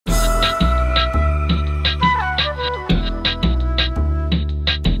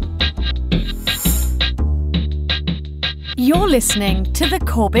You're listening to the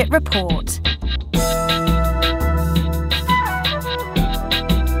Corbett Report.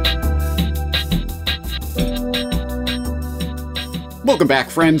 Welcome back,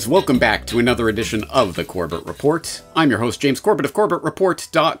 friends. Welcome back to another edition of the Corbett Report. I'm your host, James Corbett of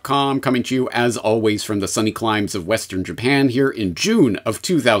CorbettReport.com, coming to you, as always, from the sunny climes of Western Japan here in June of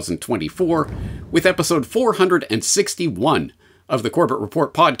 2024, with episode 461 of the Corbett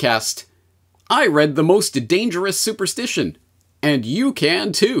Report podcast. I read The Most Dangerous Superstition, and you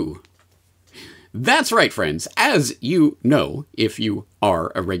can too. That's right, friends. As you know, if you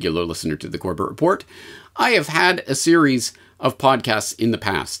are a regular listener to the Corbett Report, I have had a series of podcasts in the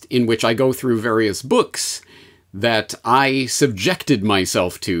past in which I go through various books that I subjected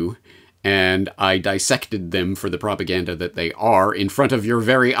myself to, and I dissected them for the propaganda that they are in front of your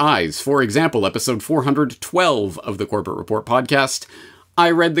very eyes. For example, episode 412 of the Corbett Report podcast,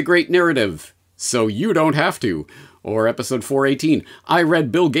 I read The Great Narrative, so you don't have to. Or episode 418, I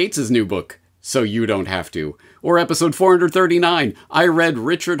read Bill Gates' new book, so you don't have to. Or episode 439, I read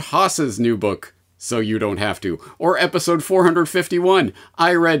Richard Haas's new book, so you don't have to. Or episode 451,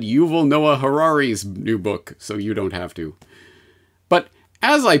 I read Yuval Noah Harari's new book, so you don't have to. But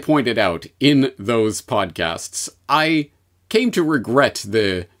as I pointed out in those podcasts, I came to regret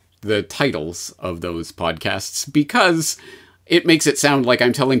the titles of those podcasts because it makes it sound like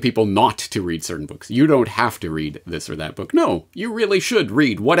I'm telling people not to read certain books. You don't have to read this or that book. No, you really should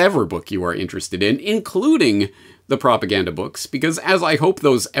read whatever book you are interested in, including the propaganda books, because as I hope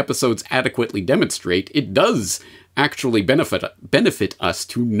those episodes adequately demonstrate, it does actually benefit us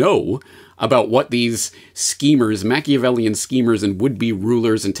to know about what these schemers, Machiavellian schemers and would-be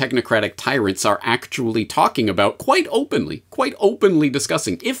rulers and technocratic tyrants are actually talking about quite openly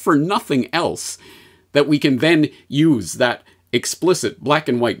discussing, if for nothing else, that we can then use that explicit black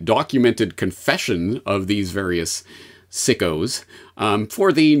and white documented confession of these various sickos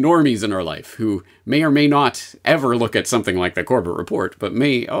for the normies in our life who may or may not ever look at something like the Corbett Report, but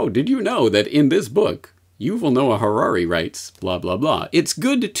may, oh, did you know that in this book, Yuval Noah Harari writes, blah, blah, blah. It's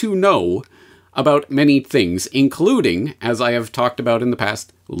good to know about many things, including, as I have talked about in the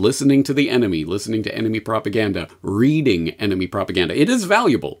past, listening to the enemy, listening to enemy propaganda, reading enemy propaganda. It is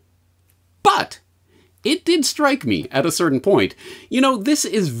valuable. But it did strike me at a certain point, this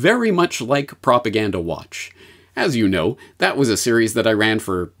is very much like Propaganda Watch. As you know, that was a series that I ran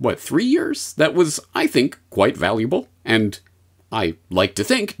for, 3 years? That was, I think, quite valuable, and I like to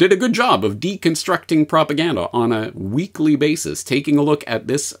think did a good job of deconstructing propaganda on a weekly basis, taking a look at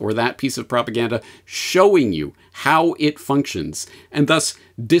this or that piece of propaganda, showing you how it functions, and thus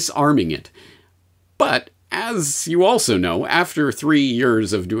disarming it. But as you also know, after 3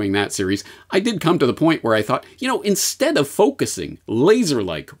 years of doing that series, I did come to the point where I thought, instead of focusing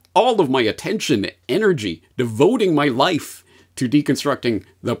laser-like all of my attention, energy, devoting my life to deconstructing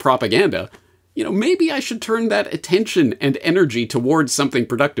the propaganda, maybe I should turn that attention and energy towards something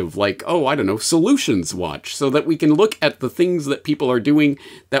productive like, Solutions Watch, so that we can look at the things that people are doing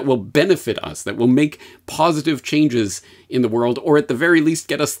that will benefit us, that will make positive changes in the world, or at the very least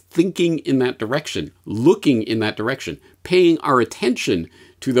get us thinking in that direction, looking in that direction, paying our attention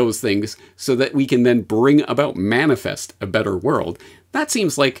to those things so that we can then bring about, manifest a better world. That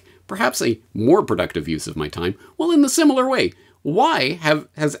seems like perhaps a more productive use of my time. Well, in the similar way, why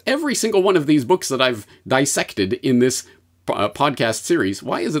has every single one of these books that I've dissected in this podcast series,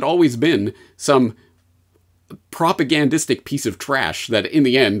 why has it always been some propagandistic piece of trash that in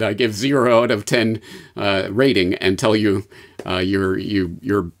the end I give 0 out of 10 rating and tell you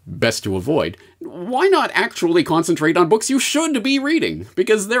you're best to avoid? Why not actually concentrate on books you should be reading?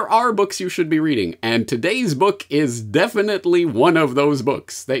 Because there are books you should be reading, and today's book is definitely one of those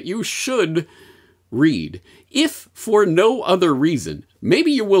books that you should read. If for no other reason,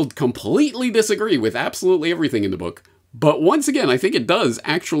 maybe you will completely disagree with absolutely everything in the book, but once again, I think it does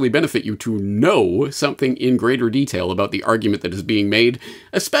actually benefit you to know something in greater detail about the argument that is being made,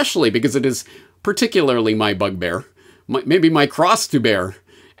 especially because it is particularly my bugbear, maybe my cross to bear,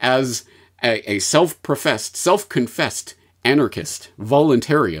 as a self-confessed anarchist,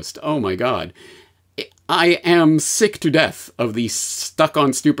 voluntarist. Oh my God. I am sick to death of the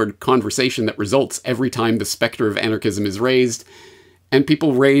stuck-on-stupid conversation that results every time the specter of anarchism is raised, and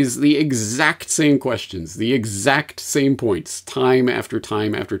people raise the exact same questions, the exact same points, time after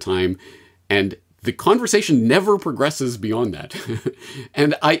time after time, and the conversation never progresses beyond that.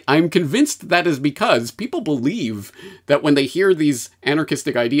 And I'm convinced that is because people believe that when they hear these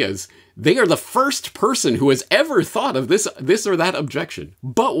anarchistic ideas, they are the first person who has ever thought of this or that objection.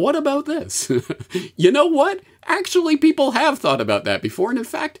 But what about this? You know what? Actually, people have thought about that before, and in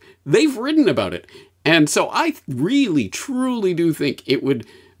fact, they've written about it. And so I really, truly do think it would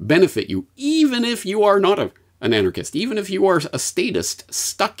benefit you, even if you are not an anarchist, even if you are a statist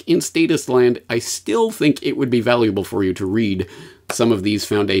stuck in statist land. I still think it would be valuable for you to read some of these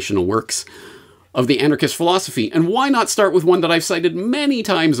foundational works of the anarchist philosophy. And why not start with one that I've cited many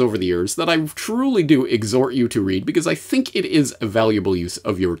times over the years, that I truly do exhort you to read, because I think it is a valuable use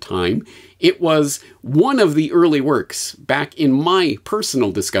of your time. It was one of the early works back in my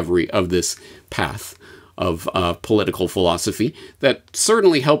personal discovery of this path of political philosophy that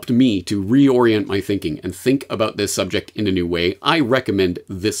certainly helped me to reorient my thinking and think about this subject in a new way. I recommend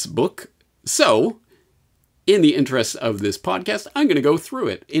this book. So, in the interest of this podcast, I'm going to go through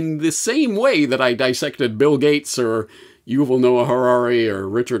it in the same way that I dissected Bill Gates or Yuval Noah Harari or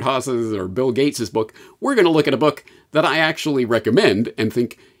Richard Haas's or Bill Gates's book. We're going to look at a book that I actually recommend and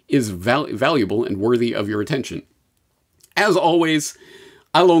think is valuable and worthy of your attention. As always,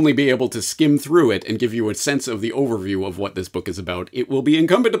 I'll only be able to skim through it and give you a sense of the overview of what this book is about. It will be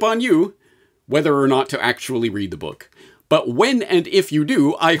incumbent upon you whether or not to actually read the book. But when and if you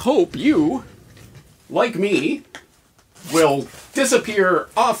do, I hope you, like me, will disappear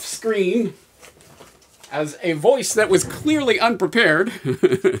off screen as a voice that was clearly unprepared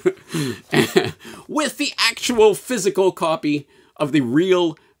with the actual physical copy of the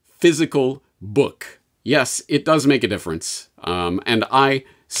real physical book. Yes, it does make a difference. And I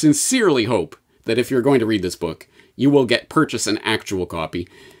sincerely hope that if you're going to read this book, you will purchase an actual copy.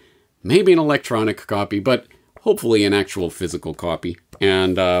 Maybe an electronic copy, but hopefully an actual physical copy.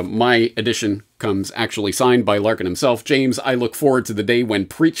 And my edition comes actually signed by Larken himself. James, I look forward to the day when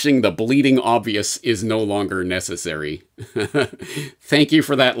preaching the bleeding obvious is no longer necessary. Thank you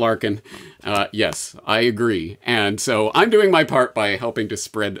for that, Larken. Yes, I agree. And so I'm doing my part by helping to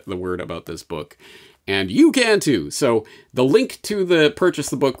spread the word about this book. And you can too. So the link to purchase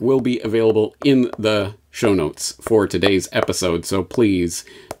the book will be available in the show notes for today's episode. So please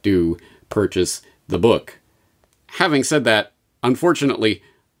do purchase the book. Having said that, unfortunately,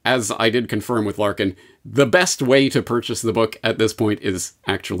 as I did confirm with Larken, the best way to purchase the book at this point is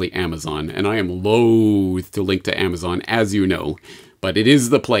actually Amazon. And I am loath to link to Amazon, as you know. But it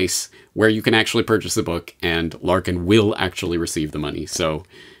is the place where you can actually purchase the book, and Larken will actually receive the money. So,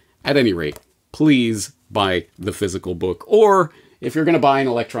 at any rate, please buy the physical book. Or, if you're going to buy an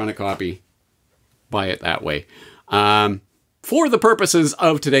electronic copy, buy it that way. For the purposes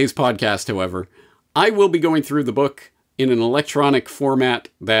of today's podcast, however, I will be going through the book in an electronic format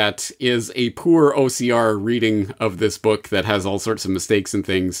that is a poor OCR reading of this book that has all sorts of mistakes and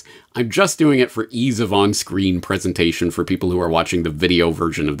things. I'm just doing it for ease of on-screen presentation for people who are watching the video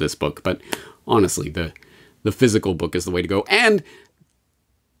version of this book. But honestly, the physical book is the way to go. And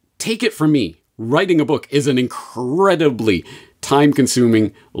take it from me, writing a book is an incredibly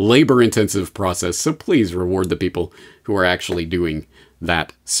time-consuming, labor-intensive process. So please reward the people who are actually doing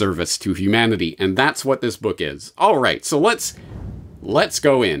that service to humanity. And that's what this book is. All right, so let's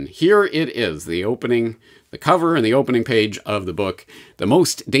go in. Here it is, the cover and the opening page of the book, The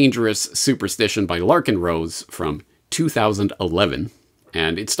Most Dangerous Superstition by Larken Rose from 2011.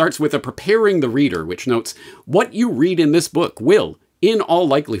 And it starts with a preparing the reader, which notes, what you read in this book will, in all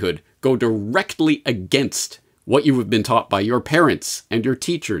likelihood, go directly against what you have been taught by your parents and your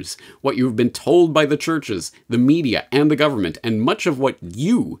teachers, what you have been told by the churches, the media, and the government, and much of what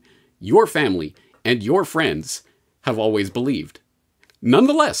you, your family, and your friends have always believed.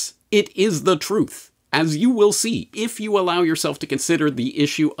 Nonetheless, it is the truth, as you will see if you allow yourself to consider the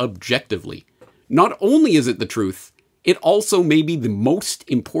issue objectively. Not only is it the truth, it also may be the most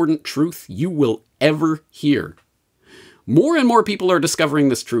important truth you will ever hear. More and more people are discovering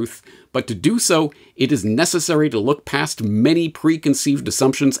this truth, but to do so, it is necessary to look past many preconceived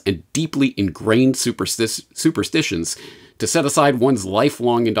assumptions and deeply ingrained superstitions to set aside one's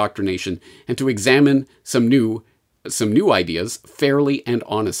lifelong indoctrination and to examine some new ideas fairly and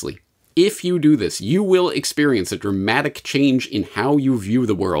honestly. If you do this, you will experience a dramatic change in how you view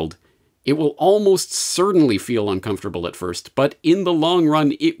the world. It will almost certainly feel uncomfortable at first, but in the long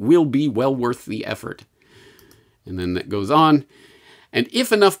run, it will be well worth the effort. And then that goes on. And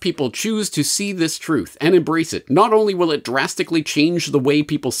if enough people choose to see this truth and embrace it, not only will it drastically change the way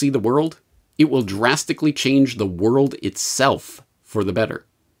people see the world, it will drastically change the world itself for the better.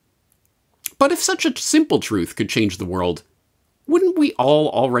 But if such a simple truth could change the world, wouldn't we all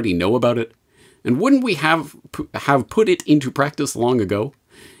already know about it? And wouldn't we have put it into practice long ago?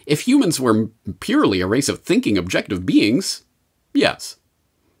 If humans were purely a race of thinking, objective beings, yes.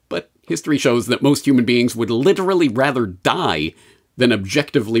 But history shows that most human beings would literally rather die than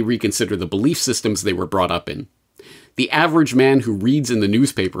objectively reconsider the belief systems they were brought up in. The average man who reads in the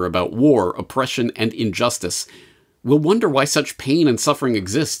newspaper about war, oppression, and injustice will wonder why such pain and suffering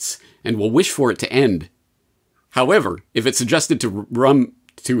exists, and will wish for it to end. However, if it's suggested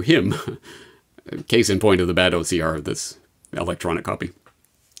to him, case in point of the bad OCR of this electronic copy,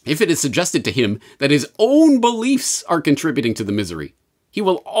 if it is suggested to him that his own beliefs are contributing to the misery, he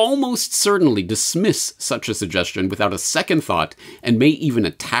will almost certainly dismiss such a suggestion without a second thought and may even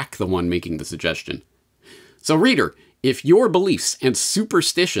attack the one making the suggestion. So reader, if your beliefs and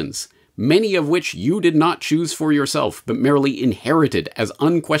superstitions, many of which you did not choose for yourself but merely inherited as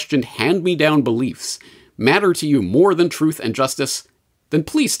unquestioned hand-me-down beliefs, matter to you more than truth and justice, then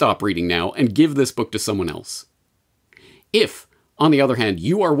please stop reading now and give this book to someone else. If, on the other hand,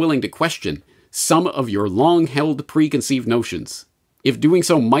 you are willing to question some of your long-held preconceived notions, if doing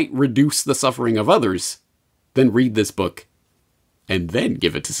so might reduce the suffering of others, then read this book and then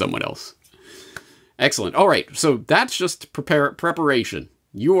give it to someone else. Excellent. All right, so that's just preparation.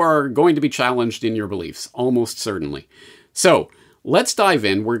 You are going to be challenged in your beliefs, almost certainly. So let's dive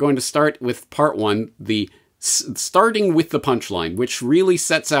in. We're going to start with part one, starting with the punchline, which really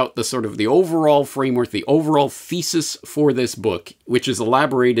sets out the sort of the overall framework, the overall thesis for this book, which is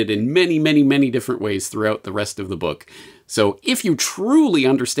elaborated in many, many, many different ways throughout the rest of the book. So if you truly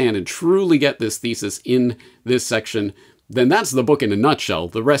understand and truly get this thesis in this section, then that's the book in a nutshell.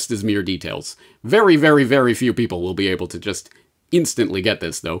 The rest is mere details. Very, very, very few people will be able to just instantly get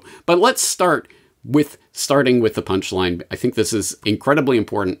this, though. But let's starting with the punchline. I think this is incredibly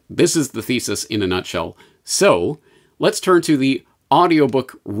important. This is the thesis in a nutshell. So let's turn to the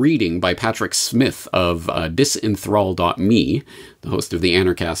audiobook reading by Patrick Smith of disenthrall.me, the host of the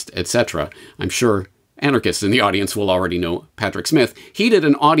Anarchast, etc. I'm sure anarchists in the audience will already know Patrick Smith. He did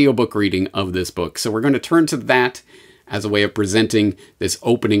an audiobook reading of this book. So we're going to turn to that as a way of presenting this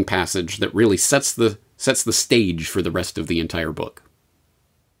opening passage that really sets the stage for the rest of the entire book.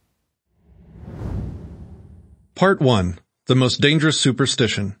 Part 1. The Most Dangerous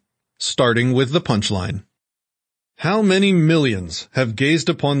Superstition. Starting with the punchline. How many millions have gazed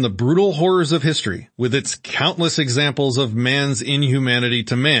upon the brutal horrors of history, with its countless examples of man's inhumanity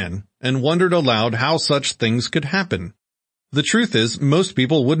to man, and wondered aloud how such things could happen? The truth is, most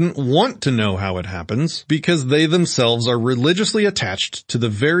people wouldn't want to know how it happens, because they themselves are religiously attached to the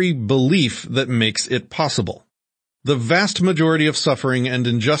very belief that makes it possible. The vast majority of suffering and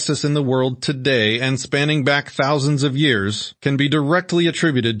injustice in the world today, and spanning back thousands of years, can be directly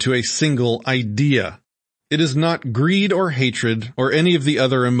attributed to a single idea. It is not greed or hatred or any of the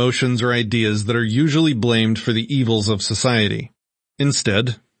other emotions or ideas that are usually blamed for the evils of society.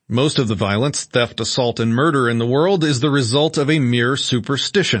 Instead, most of the violence, theft, assault, and murder in the world is the result of a mere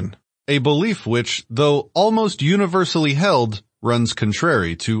superstition, a belief which, though almost universally held, runs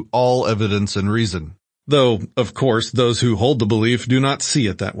contrary to all evidence and reason. Though, of course, those who hold the belief do not see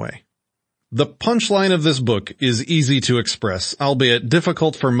it that way. The punchline of this book is easy to express, albeit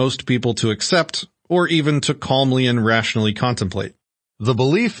difficult for most people to accept, or even to calmly and rationally contemplate. The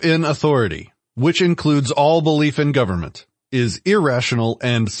belief in authority, which includes all belief in government, is irrational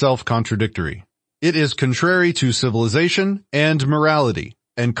and self-contradictory. It is contrary to civilization and morality,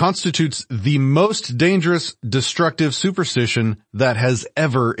 and constitutes the most dangerous, destructive superstition that has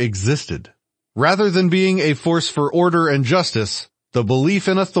ever existed. Rather than being a force for order and justice, the belief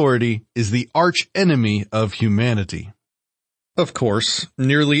in authority is the arch-enemy of humanity. Of course,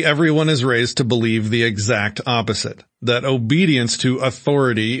 nearly everyone is raised to believe the exact opposite, that obedience to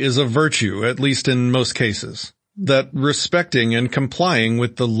authority is a virtue, at least in most cases, that respecting and complying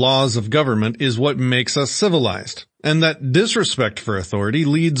with the laws of government is what makes us civilized, and that disrespect for authority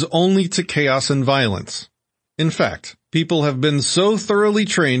leads only to chaos and violence. In fact, people have been so thoroughly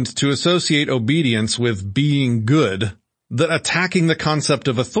trained to associate obedience with being good that attacking the concept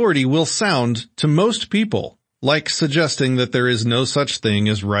of authority will sound, to most people, like suggesting that there is no such thing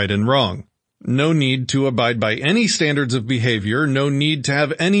as right and wrong. No need to abide by any standards of behavior, no need to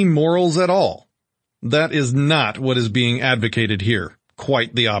have any morals at all. That is not what is being advocated here.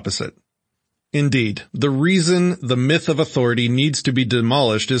 Quite the opposite. Indeed, the reason the myth of authority needs to be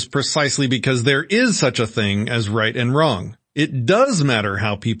demolished is precisely because there is such a thing as right and wrong. It does matter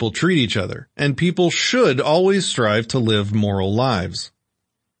how people treat each other, and people should always strive to live moral lives.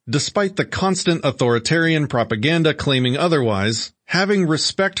 Despite the constant authoritarian propaganda claiming otherwise, having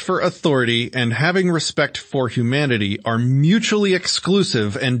respect for authority and having respect for humanity are mutually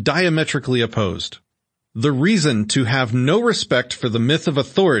exclusive and diametrically opposed. The reason to have no respect for the myth of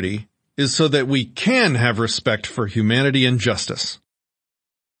authority is so that we can have respect for humanity and justice.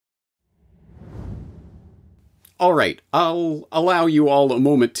 All right, I'll allow you all a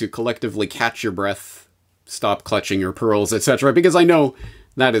moment to collectively catch your breath, stop clutching your pearls, etc., because I know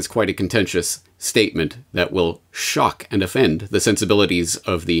that is quite a contentious statement that will shock and offend the sensibilities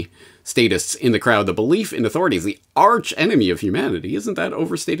of the statists in the crowd. The belief in authority is the arch enemy of humanity. Isn't that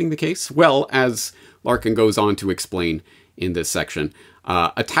overstating the case? Well, as Larken goes on to explain in this section,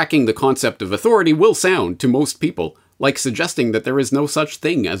 attacking the concept of authority will sound to most people like suggesting that there is no such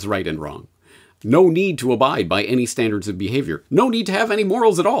thing as right and wrong. No need to abide by any standards of behavior. No need to have any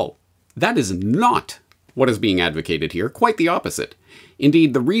morals at all. That is not what is being advocated here. Quite the opposite.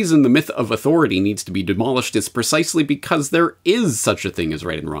 Indeed, the reason the myth of authority needs to be demolished is precisely because there is such a thing as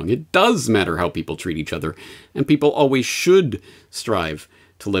right and wrong. It does matter how people treat each other, and people always should strive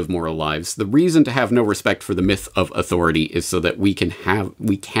to live moral lives. The reason to have no respect for the myth of authority is so that we can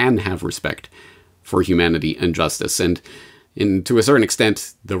have respect for humanity and justice. And to a certain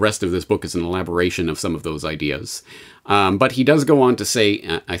extent, the rest of this book is an elaboration of some of those ideas. But he does go on to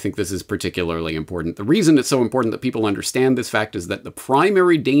say, I think this is particularly important, the reason it's so important that people understand this fact is that the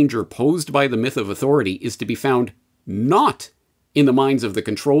primary danger posed by the myth of authority is to be found not in the minds of the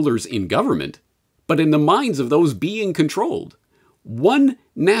controllers in government, but in the minds of those being controlled. One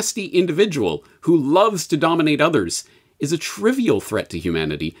nasty individual who loves to dominate others is a trivial threat to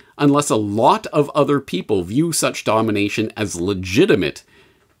humanity unless a lot of other people view such domination as legitimate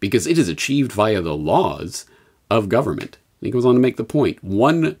because it is achieved via the laws of government. And he goes on to make the point,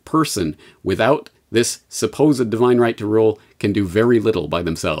 one person without this supposed divine right to rule can do very little by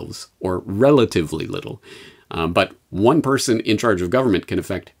themselves, or relatively little. But one person in charge of government can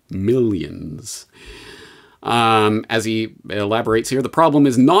affect millions. As he elaborates here, the problem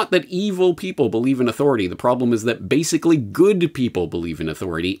is not that evil people believe in authority. The problem is that basically good people believe in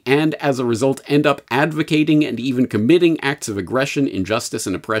authority and as a result end up advocating and even committing acts of aggression, injustice,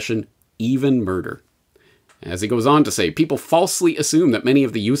 and oppression, even murder. As he goes on to say, people falsely assume that many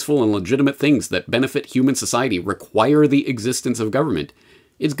of the useful and legitimate things that benefit human society require the existence of government.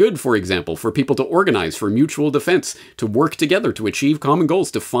 It's good, for example, for people to organize for mutual defense, to work together to achieve common goals,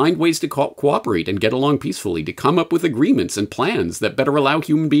 to find ways to cooperate and get along peacefully, to come up with agreements and plans that better allow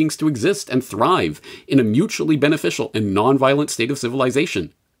human beings to exist and thrive in a mutually beneficial and nonviolent state of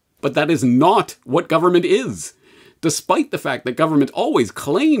civilization. But that is not what government is. Despite the fact that government always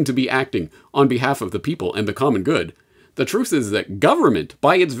claim to be acting on behalf of the people and the common good, the truth is that government,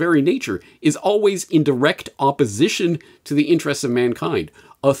 by its very nature, is always in direct opposition to the interests of mankind.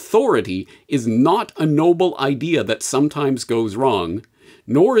 Authority is not a noble idea that sometimes goes wrong,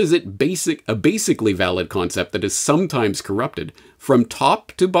 nor is it a basically valid concept that is sometimes corrupted. From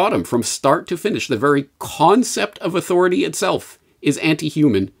top to bottom, from start to finish, the very concept of authority itself is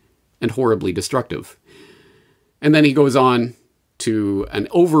anti-human and horribly destructive. And then he goes on to an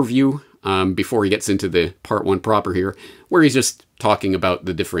overview before he gets into the part one proper here, where he's just talking about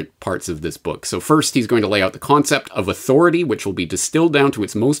the different parts of this book. So first, he's going to lay out the concept of authority, which will be distilled down to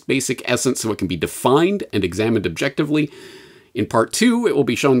its most basic essence so it can be defined and examined objectively. In part two, it will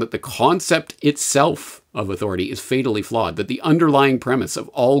be shown that the concept itself of authority is fatally flawed, that the underlying premise of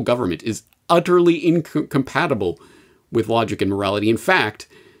all government is utterly incompatible with logic and morality. In fact,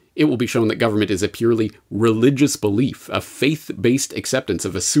 it will be shown that government is a purely religious belief, a faith-based acceptance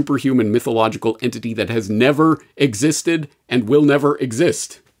of a superhuman mythological entity that has never existed and will never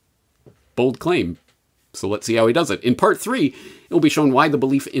exist. Bold claim. So let's see how he does it. In part three, it will be shown why the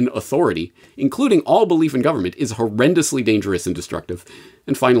belief in authority, including all belief in government, is horrendously dangerous and destructive.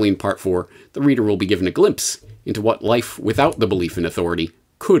 And finally, in part four, the reader will be given a glimpse into what life without the belief in authority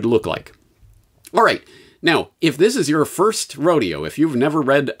could look like. All right. Now, if this is your first rodeo, if you've never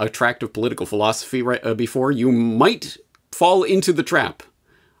read a tract of political philosophy before, you might fall into the trap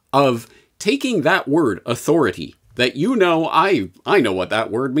of taking that word, authority, that you know, I know what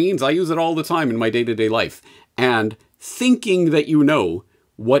that word means, I use it all the time in my day-to-day life, and thinking that you know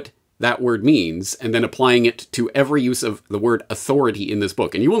what that word means, and then applying it to every use of the word authority in this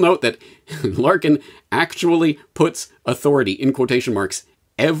book. And you will note that Larken actually puts authority in quotation marks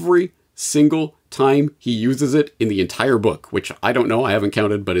every single time he uses it in the entire book, which I don't know, I haven't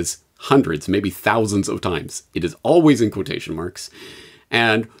counted, but is hundreds, maybe thousands of times. It is always in quotation marks.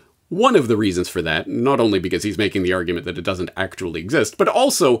 And one of the reasons for that, not only because he's making the argument that it doesn't actually exist, but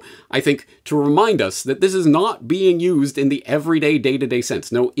also, I think, to remind us that this is not being used in the everyday, day-to-day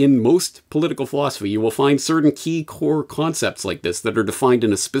sense. No, in most political philosophy, you will find certain key core concepts like this that are defined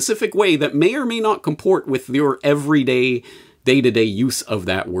in a specific way that may or may not comport with your everyday day-to-day use of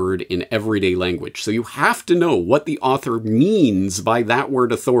that word in everyday language. So you have to know what the author means by that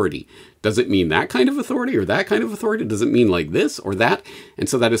word authority. Does it mean that kind of authority or that kind of authority? Does it mean like this or that? And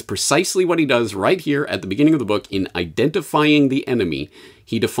so that is precisely what he does right here at the beginning of the book in identifying the enemy.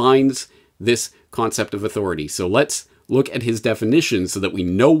 He defines this concept of authority. So let's look at his definition so that we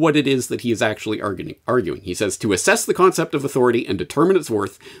know what it is that he is actually arguing. He says, to assess the concept of authority and determine its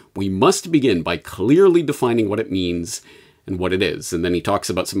worth, we must begin by clearly defining what it means and what it is. And then he talks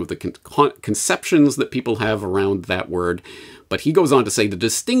about some of the conceptions that people have around that word. But he goes on to say the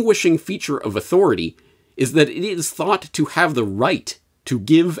distinguishing feature of authority is that it is thought to have the right to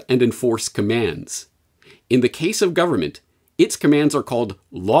give and enforce commands. In the case of government, its commands are called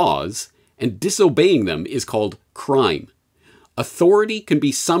laws, and disobeying them is called crime. Authority can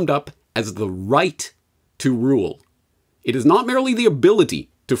be summed up as the right to rule. It is not merely the ability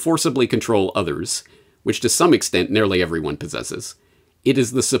to forcibly control others, which to some extent nearly everyone possesses. It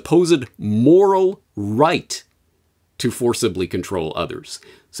is the supposed moral right to forcibly control others.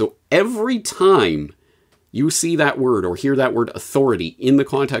 So every time you see that word or hear that word authority in the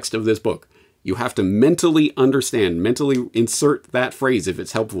context of this book, you have to mentally understand, mentally insert that phrase if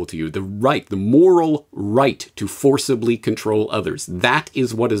it's helpful to you. The right, the moral right to forcibly control others. That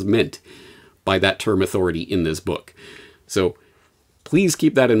is what is meant by that term authority in this book. So please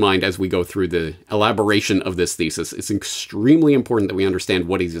keep that in mind as we go through the elaboration of this thesis. It's extremely important that we understand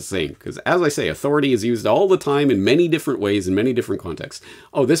what he's saying, because as I say, authority is used all the time in many different ways, in many different contexts.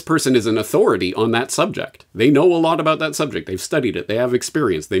 Oh, this person is an authority on that subject. They know a lot about that subject. They've studied it. They have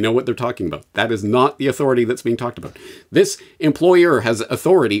experience. They know what they're talking about. That is not the authority that's being talked about. This employer has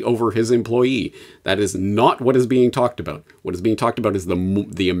authority over his employee. That is not what is being talked about. What is being talked about is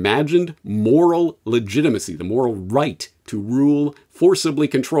the imagined moral legitimacy, the moral right to rule, forcibly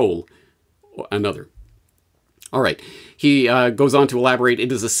control another. All right, he goes on to elaborate,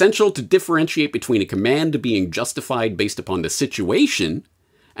 it is essential to differentiate between a command being justified based upon the situation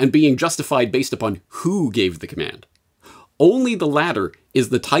and being justified based upon who gave the command. Only the latter is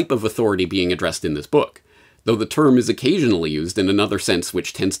the type of authority being addressed in this book, though the term is occasionally used in another sense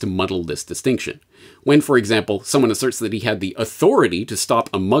which tends to muddle this distinction. When, for example, someone asserts that he had the authority to stop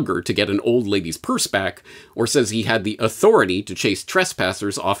a mugger to get an old lady's purse back, or says he had the authority to chase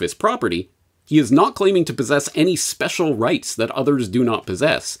trespassers off his property, he is not claiming to possess any special rights that others do not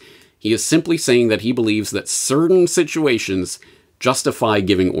possess. He is simply saying that he believes that certain situations justify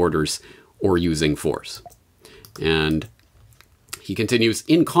giving orders or using force. And he continues,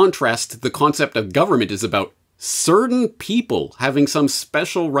 in contrast, the concept of government is about certain people having some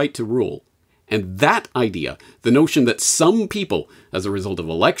special right to rule. And that idea, the notion that some people, as a result of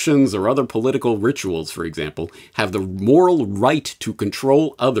elections or other political rituals, for example, have the moral right to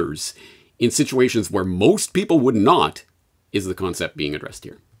control others in situations where most people would not, is the concept being addressed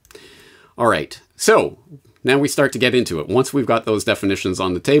here. All right, so now we start to get into it. Once we've got those definitions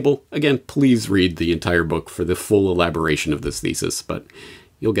on the table, again, please read the entire book for the full elaboration of this thesis, but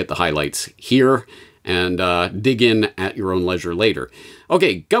you'll get the highlights here and dig in at your own leisure later.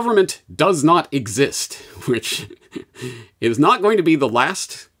 Okay, government does not exist, which is not going to be the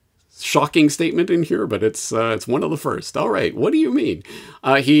last shocking statement in here, but it's one of the first. All right, what do you mean?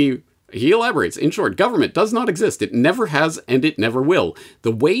 He elaborates, in short, government does not exist. It never has and it never will.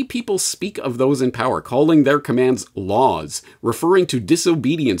 The way people speak of those in power, calling their commands laws, referring to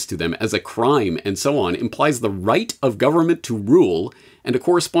disobedience to them as a crime, and so on, implies the right of government to rule and a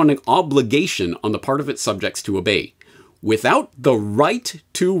corresponding obligation on the part of its subjects to obey. Without the right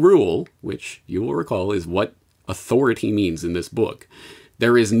to rule, which you will recall is what authority means in this book,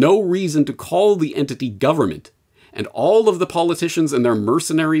 there is no reason to call the entity government, and all of the politicians and their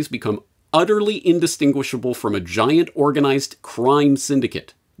mercenaries become utterly indistinguishable from a giant organized crime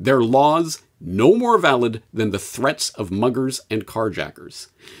syndicate, their laws no more valid than the threats of muggers and carjackers.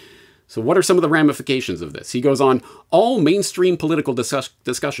 So what are some of the ramifications of this? He goes on, all mainstream political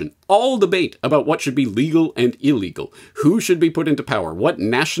discussion, all debate about what should be legal and illegal, who should be put into power, what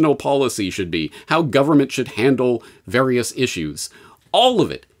national policy should be, how government should handle various issues, all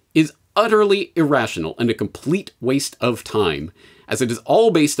of it is utterly irrational and a complete waste of time, as it is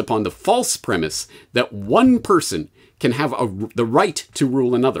all based upon the false premise that one person can have the right to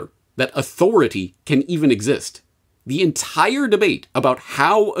rule another, that authority can even exist. The entire debate about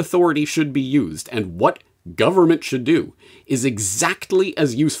how authority should be used and what government should do is exactly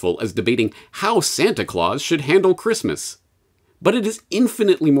as useful as debating how Santa Claus should handle Christmas. But it is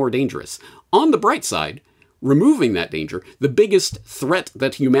infinitely more dangerous. On the bright side, removing that danger, the biggest threat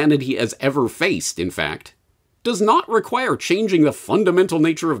that humanity has ever faced, in fact, does not require changing the fundamental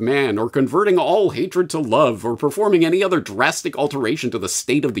nature of man or converting all hatred to love or performing any other drastic alteration to the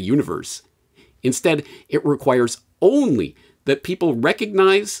state of the universe. Instead, it requires only that people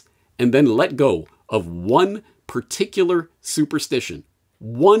recognize and then let go of one particular superstition,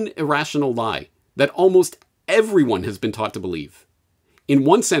 one irrational lie that almost everyone has been taught to believe. In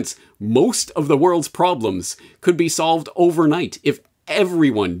one sense, most of the world's problems could be solved overnight if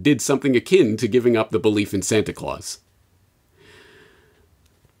everyone did something akin to giving up the belief in Santa Claus.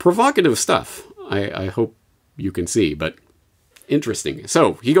 Provocative stuff, I hope you can see, but interesting.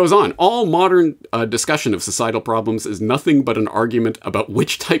 So he goes on, all modern discussion of societal problems is nothing but an argument about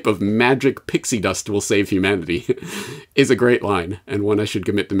which type of magic pixie dust will save humanity. Is a great line, and one I should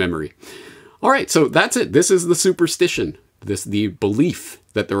commit to memory. All right, so that's it. This is the superstition. The belief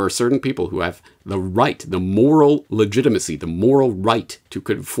that there are certain people who have the right, the moral legitimacy, the moral right to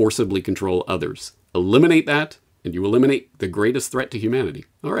forcibly control others. Eliminate that, and you eliminate the greatest threat to humanity.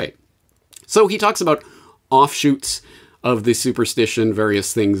 All right. So he talks about offshoots of the superstition,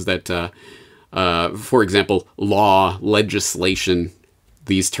 various things that, for example, law, legislation,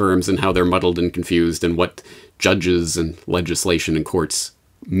 these terms and how they're muddled and confused, and what judges and legislation and courts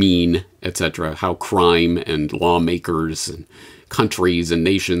mean, etc. How crime and lawmakers and countries and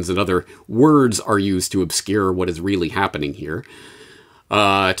nations and other words are used to obscure what is really happening here.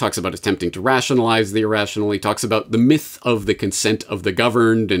 It talks about attempting to rationalize the irrational. He talks about the myth of the consent of the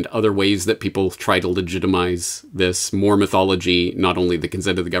governed and other ways that people try to legitimize this. More mythology, not only the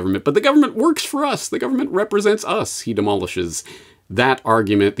consent of the government, but the government works for us. The government represents us. He demolishes that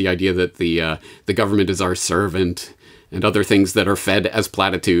argument, the idea that the government is our servant, and other things that are fed as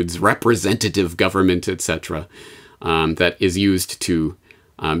platitudes, representative government, etc., that is used to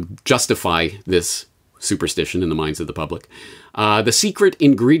justify this superstition in the minds of the public. The secret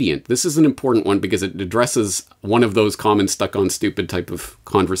ingredient. This is an important one because it addresses one of those common stuck on stupid type of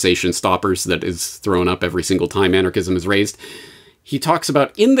conversation stoppers that is thrown up every single time anarchism is raised. He talks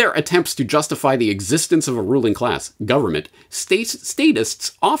about, in their attempts to justify the existence of a ruling class, government,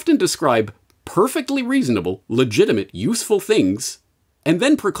 statists often describe perfectly reasonable, legitimate, useful things, and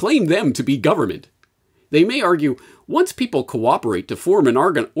then proclaim them to be government. They may argue, once people cooperate to form an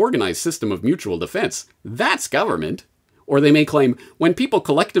organized system of mutual defense, that's government. Or they may claim, when people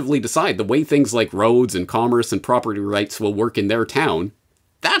collectively decide the way things like roads and commerce and property rights will work in their town,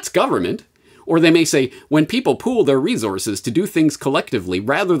 that's government. Or they may say, when people pool their resources to do things collectively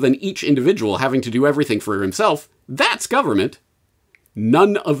rather than each individual having to do everything for himself, that's government.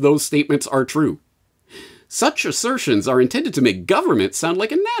 None of those statements are true. Such assertions are intended to make government sound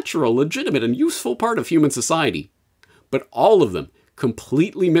like a natural, legitimate, and useful part of human society. But all of them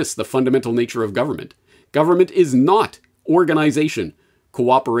completely miss the fundamental nature of government. Government is not organization,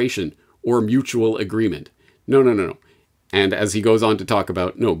 cooperation, or mutual agreement. No. And as he goes on to talk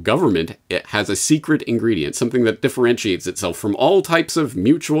about, no, government, it has a secret ingredient, something that differentiates itself from all types of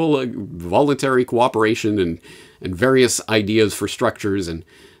mutual, voluntary cooperation and various ideas for structures and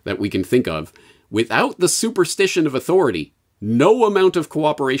that we can think of. Without the superstition of authority, no amount of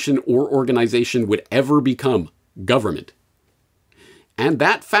cooperation or organization would ever become government. And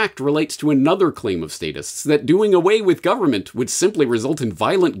that fact relates to another claim of statists, that doing away with government would simply result in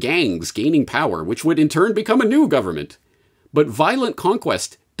violent gangs gaining power, which would in turn become a new government. But violent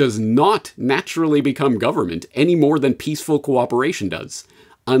conquest does not naturally become government any more than peaceful cooperation does.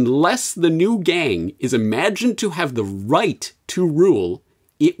 Unless the new gang is imagined to have the right to rule,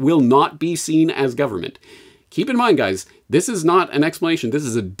 it will not be seen as government. Keep in mind, guys, this is not an explanation. This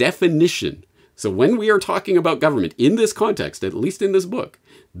is a definition. So when we are talking about government in this context, at least in this book,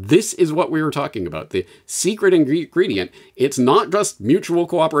 this is what we are talking about. The secret ingredient. It's not just mutual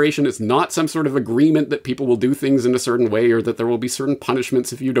cooperation. It's not some sort of agreement that people will do things in a certain way or that there will be certain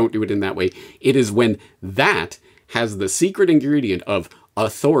punishments if you don't do it in that way. It is when that has the secret ingredient of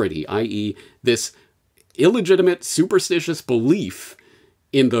authority, i.e. this illegitimate, superstitious belief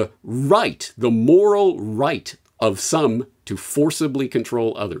in the right, the moral right of some to forcibly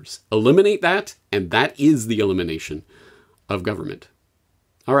control others. Eliminate that, and that is the elimination of government.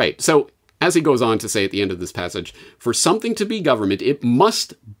 All right, so as he goes on to say at the end of this passage, for something to be government, it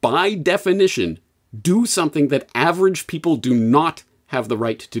must, by definition, do something that average people do not have the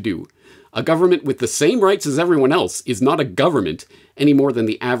right to do. A government with the same rights as everyone else is not a government any more than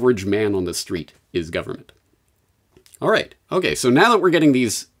the average man on the street is government. All right, okay, so now that we're getting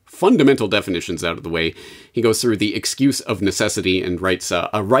these fundamental definitions out of the way, he goes through the excuse of necessity and writes,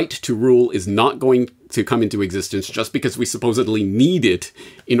 a right to rule is not going to come into existence just because we supposedly need it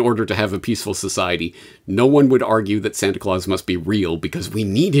in order to have a peaceful society. No one would argue that Santa Claus must be real because we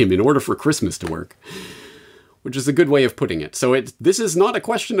need him in order for Christmas to work. Which is a good way of putting it. So this is not a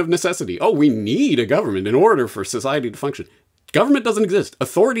question of necessity. Oh, we need a government in order for society to function. Government doesn't exist.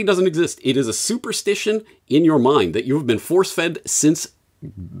 Authority doesn't exist. It is a superstition in your mind that you have been force-fed since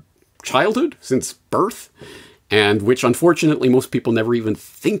childhood, since birth, and which unfortunately most people never even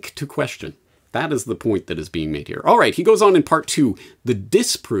think to question. That is the point that is being made here. All right, he goes on in part 2, the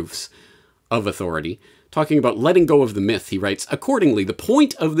disproofs of authority, talking about letting go of the myth. He writes, accordingly, the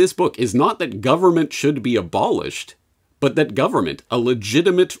point of this book is not that government should be abolished, but that government, a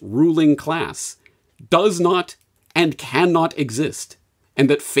legitimate ruling class, does not and cannot exist, and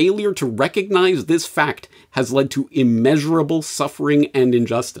that failure to recognize this fact has led to immeasurable suffering and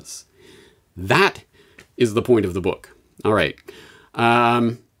injustice. That is the point of the book. All right.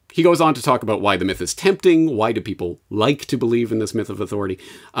 He goes on to talk about why the myth is tempting, why do people like to believe in this myth of authority,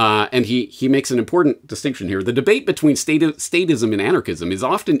 and he makes an important distinction here. The debate between statism and anarchism is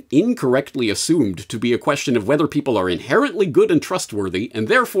often incorrectly assumed to be a question of whether people are inherently good and trustworthy and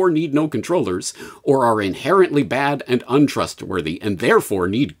therefore need no controllers, or are inherently bad and untrustworthy and therefore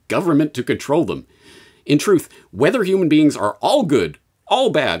need government to control them. In truth, whether human beings are all good,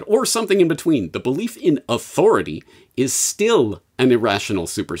 all bad, or something in between, the belief in authority is still an irrational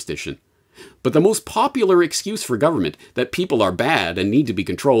superstition. But the most popular excuse for government, that people are bad and need to be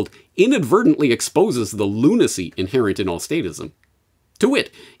controlled, inadvertently exposes the lunacy inherent in all statism. To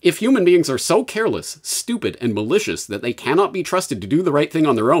wit, if human beings are so careless, stupid, and malicious that they cannot be trusted to do the right thing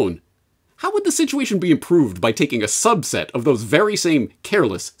on their own, how would the situation be improved by taking a subset of those very same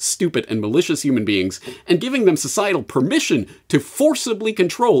careless, stupid, and malicious human beings and giving them societal permission to forcibly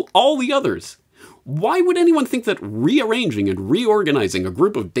control all the others? Why would anyone think that rearranging and reorganizing a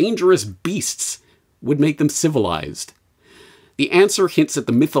group of dangerous beasts would make them civilized? The answer hints at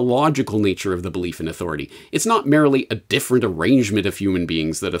the mythological nature of the belief in authority. It's not merely a different arrangement of human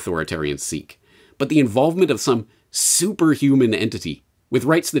beings that authoritarians seek, but the involvement of some superhuman entity with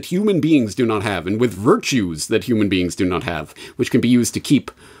rights that human beings do not have, and with virtues that human beings do not have, which can be used to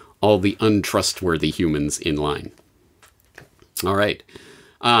keep all the untrustworthy humans in line. All right.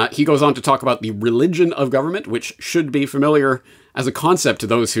 He goes on to talk about the religion of government, which should be familiar as a concept to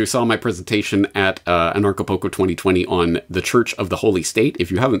those who saw my presentation at Anarchapulco 2020 on the Church of the Holy State. If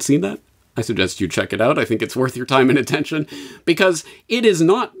you haven't seen that, I suggest you check it out. I think it's worth your time and attention, because it is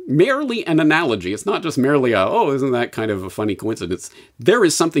not merely an analogy. It's not just merely a, oh, isn't that kind of a funny coincidence? There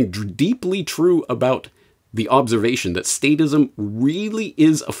is something deeply true about the observation that statism really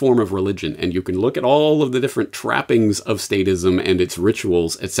is a form of religion, and you can look at all of the different trappings of statism and its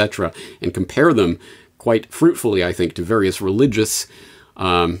rituals, etc., and compare them quite fruitfully, I think, to various religious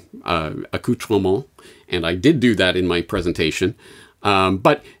accoutrements, and I did do that in my presentation.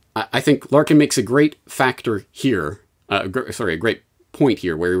 But I think Larken makes a great factor here, a great point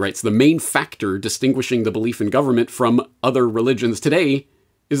here, where he writes, the main factor distinguishing the belief in government from other religions today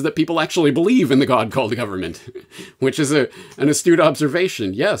is that people actually believe in the God called government, which is an astute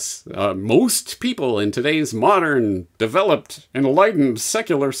observation. Yes, most people in today's modern, developed, enlightened,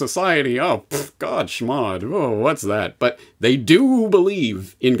 secular society, oh, God, schmod, oh, what's that? But they do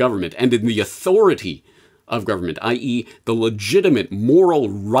believe in government and in the authority of government, i.e. the legitimate moral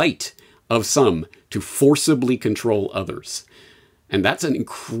right of some to forcibly control others. And that's an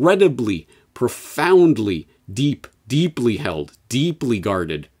incredibly, profoundly deeply held, deeply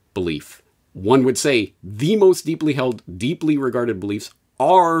guarded belief. One would say the most deeply held, deeply regarded beliefs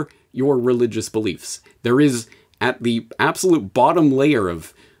are your religious beliefs. There is, at the absolute bottom layer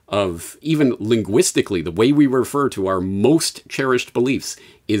of even linguistically, the way we refer to our most cherished beliefs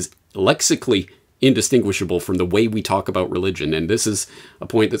is lexically indistinguishable from the way we talk about religion. And this is a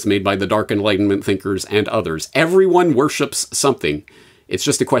point that's made by the Dark Enlightenment thinkers and others. Everyone worships something. It's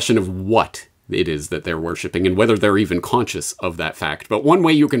just a question of what it is that they're worshipping and whether they're even conscious of that fact. But one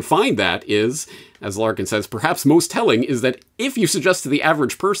way you can find that is, as Larken says, perhaps most telling, is that if you suggest to the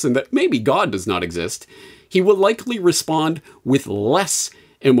average person that maybe God does not exist, he will likely respond with less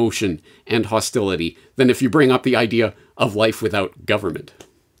emotion and hostility than if you bring up the idea of life without government.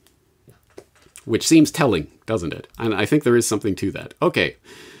 Which seems telling, doesn't it? And I think there is something to that. Okay.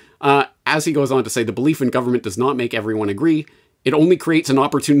 As he goes on to say, the belief in government does not make everyone agree. It only creates an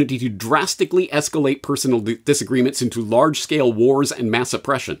opportunity to drastically escalate personal disagreements into large-scale wars and mass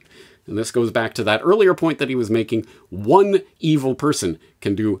oppression. And this goes back to that earlier point that he was making. One evil person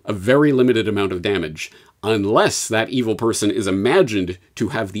can do a very limited amount of damage, unless that evil person is imagined to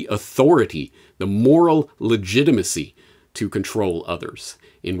have the authority, the moral legitimacy to control others.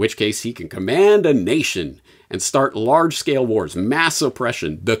 In which case he can command a nation and start large-scale wars, mass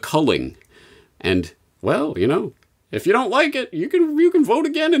oppression, the culling. And, well, you know, if you don't like it, you can vote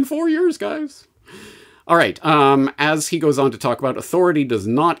again in 4 years, guys. All right, as he goes on to talk about authority does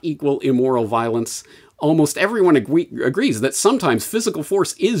not equal immoral violence, almost everyone agrees that sometimes physical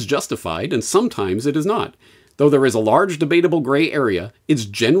force is justified and sometimes it is not. Though there is a large debatable gray area, it's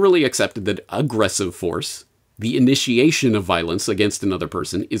generally accepted that aggressive force, The initiation of violence against another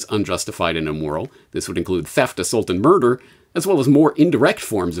person is unjustified and immoral. This would include theft, assault, and murder, as well as more indirect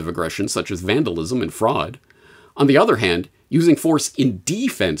forms of aggression, such as vandalism and fraud. On the other hand, using force in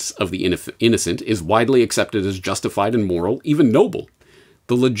defense of the innocent is widely accepted as justified and moral, even noble.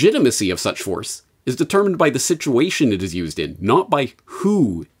 The legitimacy of such force is determined by the situation it is used in, not by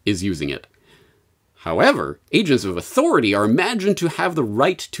who is using it. However, agents of authority are imagined to have the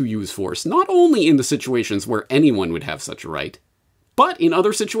right to use force, not only in the situations where anyone would have such a right, but in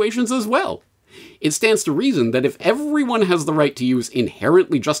other situations as well. It stands to reason that if everyone has the right to use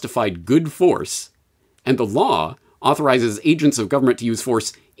inherently justified good force, and the law authorizes agents of government to use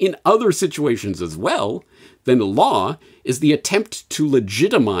force in other situations as well, then the law is the attempt to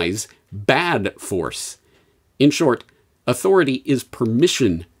legitimize bad force. In short, authority is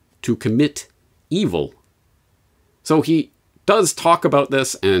permission to commit evil. So he does talk about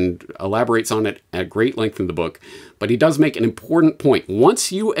this and elaborates on it at great length in the book, but he does make an important point.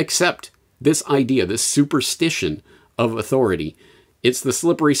 Once you accept this idea, this superstition of authority, it's the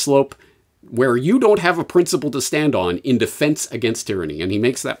slippery slope where you don't have a principle to stand on in defense against tyranny. And he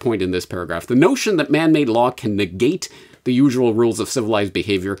makes that point in this paragraph. The notion that man-made law can negate the usual rules of civilized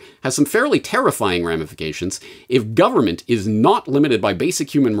behavior has some fairly terrifying ramifications. If government is not limited by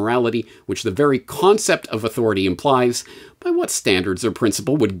basic human morality, which the very concept of authority implies, by what standards or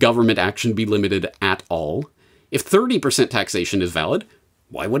principle would government action be limited at all? If 30% taxation is valid,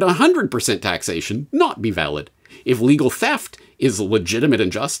 why would 100% taxation not be valid? If legal theft is legitimate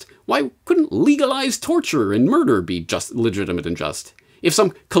and just, why couldn't legalized torture and murder be just legitimate and just? If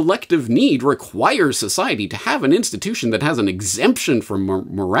some collective need requires society to have an institution that has an exemption from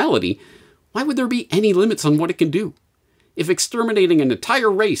morality, why would there be any limits on what it can do? If exterminating an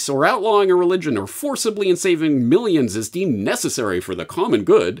entire race or outlawing a religion or forcibly enslaving millions is deemed necessary for the common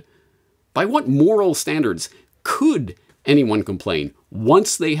good, by what moral standards could anyone complain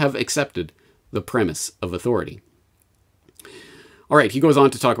once they have accepted the premise of authority? All right, he goes on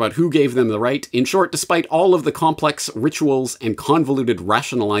to talk about who gave them the right. In short, despite all of the complex rituals and convoluted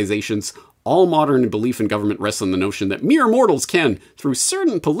rationalizations, all modern belief in government rests on the notion that mere mortals can, through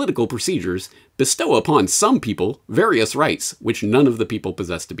certain political procedures, bestow upon some people various rights which none of the people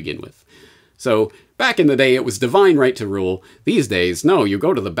possess to begin with. So, back in the day, it was divine right to rule. These days, no, you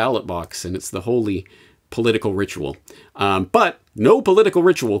go to the ballot box and it's the holy political ritual. But no political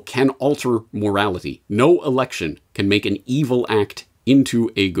ritual can alter morality. No election can make an evil act into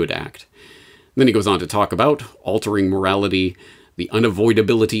a good act. Then he goes on to talk about altering morality, the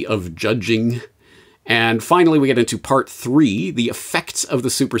unavoidability of judging, and finally we get into part 3, the effects of the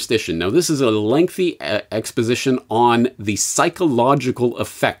superstition. Now this is a lengthy exposition on the psychological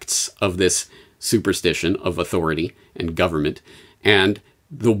effects of this superstition of authority and government, and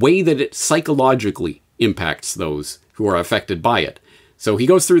the way that it psychologically impacts those who are affected by it. So he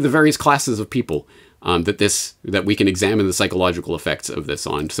goes through the various classes of people that we can examine the psychological effects of this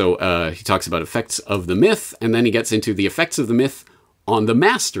on. So he talks about effects of the myth, and then he gets into the effects of the myth on the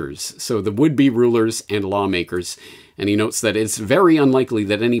masters, so the would-be rulers and lawmakers. And he notes that it's very unlikely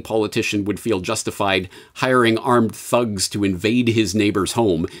that any politician would feel justified hiring armed thugs to invade his neighbor's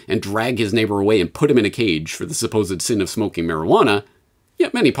home and drag his neighbor away and put him in a cage for the supposed sin of smoking marijuana.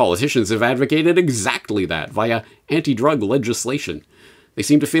 Yet many politicians have advocated exactly that via anti-drug legislation. They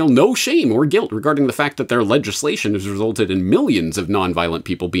seem to feel no shame or guilt regarding the fact that their legislation has resulted in millions of nonviolent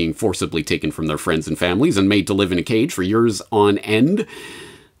people being forcibly taken from their friends and families and made to live in a cage for years on end,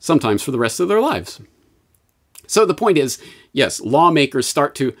 sometimes for the rest of their lives. So the point is, yes, lawmakers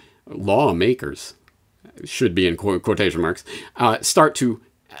should be in quotation marks, start to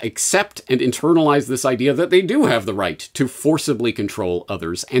accept and internalize this idea that they do have the right to forcibly control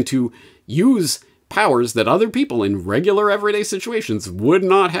others and to use powers that other people in regular everyday situations would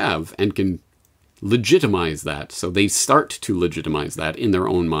not have, and can legitimize that. So they start to legitimize that in their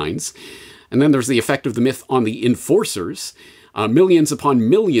own minds. And then there's the effect of the myth on the enforcers. Millions upon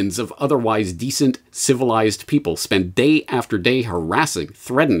millions of otherwise decent, civilized people spend day after day harassing,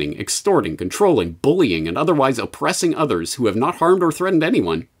 threatening, extorting, controlling, bullying, and otherwise oppressing others who have not harmed or threatened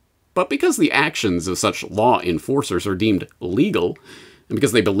anyone. But because the actions of such law enforcers are deemed legal, and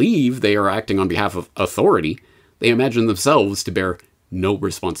because they believe they are acting on behalf of authority, they imagine themselves to bear no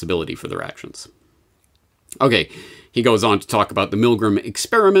responsibility for their actions. Okay, he goes on to talk about the Milgram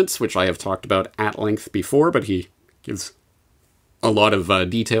experiments, which I have talked about at length before, but he gives a lot of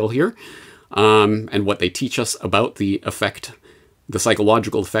detail here, and what they teach us about the effect the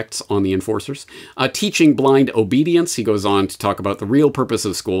psychological effects on the enforcers. Teaching blind obedience. He goes on to talk about the real purpose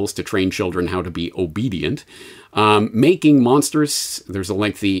of schools, to train children how to be obedient. Making monsters. There's a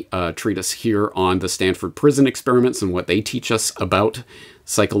lengthy treatise here on the Stanford prison experiments and what they teach us about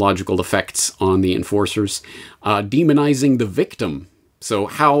psychological effects on the enforcers. Demonizing the victim. So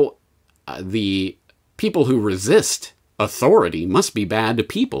how the people who resist authority must be bad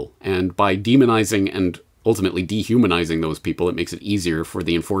people. And by demonizing and ultimately dehumanizing those people, it makes it easier for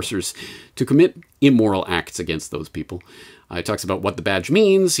the enforcers to commit immoral acts against those people. He talks about what the badge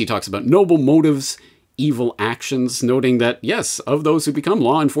means. He talks about noble motives, evil actions, noting that, yes, of those who become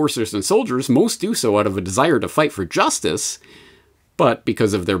law enforcers and soldiers, most do so out of a desire to fight for justice, but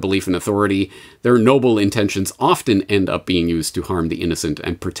because of their belief in authority, their noble intentions often end up being used to harm the innocent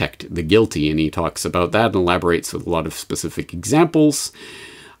and protect the guilty. And he talks about that and elaborates with a lot of specific examples.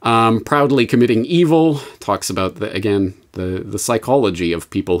 Proudly committing evil, talks about, the psychology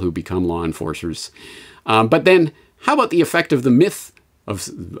of people who become law enforcers. But then, how about the effect of the myth of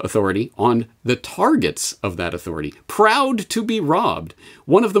authority on the targets of that authority? Proud to be robbed.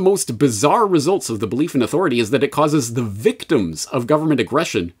 One of the most bizarre results of the belief in authority is that it causes the victims of government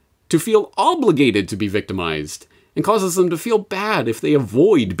aggression to feel obligated to be victimized, and causes them to feel bad if they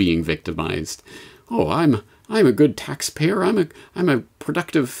avoid being victimized. Oh, I'm a good taxpayer. I'm a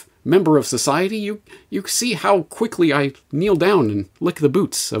productive member of society. You see how quickly I kneel down and lick the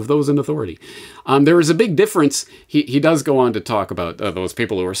boots of those in authority. There is a big difference. He does go on to talk about those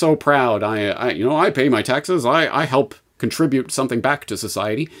people who are so proud. I pay my taxes. I help contribute something back to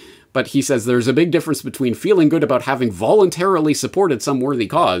society. But he says there's a big difference between feeling good about having voluntarily supported some worthy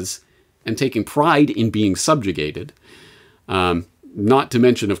cause and taking pride in being subjugated. Not to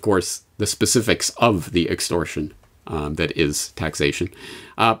mention, of course, the specifics of the extortion that is taxation.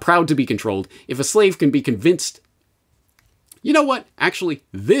 Proud to be controlled. If a slave can be convinced... You know what? Actually,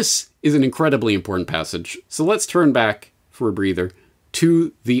 this is an incredibly important passage. So let's turn back for a breather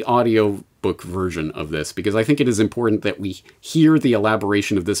to the audiobook version of this, because I think it is important that we hear the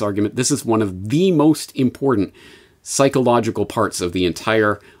elaboration of this argument. This is one of the most important psychological parts of the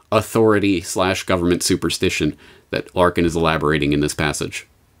entire authority/government superstition that Larken is elaborating in this passage.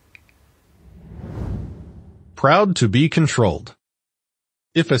 Proud to be controlled.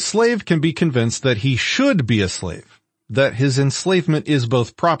 If a slave can be convinced that he should be a slave, that his enslavement is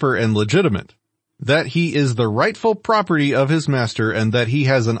both proper and legitimate, that he is the rightful property of his master, and that he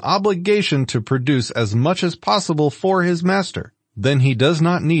has an obligation to produce as much as possible for his master, then he does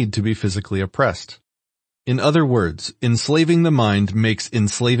not need to be physically oppressed. In other words, enslaving the mind makes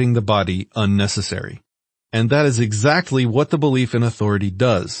enslaving the body unnecessary. And that is exactly what the belief in authority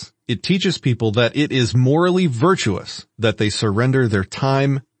does. It teaches people that it is morally virtuous that they surrender their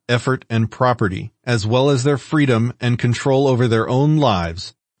time, effort, and property, as well as their freedom and control over their own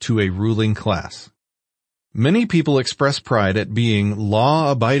lives, to a ruling class. Many people express pride at being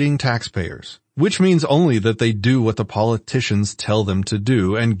law-abiding taxpayers, which means only that they do what the politicians tell them to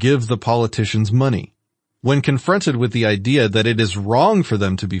do and give the politicians money. When confronted with the idea that it is wrong for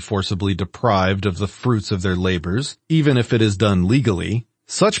them to be forcibly deprived of the fruits of their labors, even if it is done legally,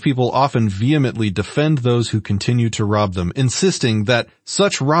 such people often vehemently defend those who continue to rob them, insisting that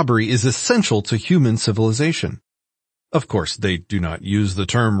such robbery is essential to human civilization. Of course, they do not use the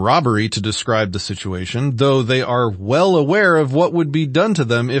term robbery to describe the situation, though they are well aware of what would be done to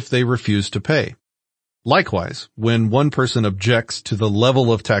them if they refuse to pay. Likewise, when one person objects to the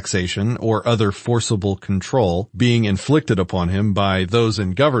level of taxation or other forcible control being inflicted upon him by those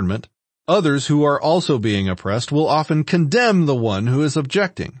in government, others who are also being oppressed will often condemn the one who is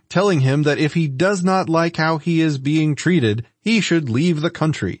objecting, telling him that if he does not like how he is being treated, he should leave the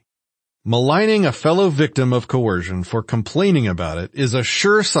country. Maligning a fellow victim of coercion for complaining about it is a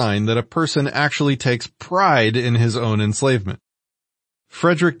sure sign that a person actually takes pride in his own enslavement.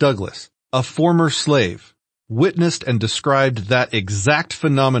 Frederick Douglass, a former slave, witnessed and described that exact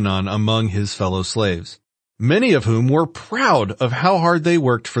phenomenon among his fellow slaves, many of whom were proud of how hard they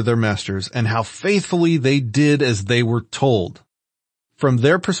worked for their masters and how faithfully they did as they were told. From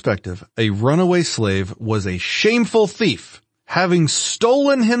their perspective, a runaway slave was a shameful thief, having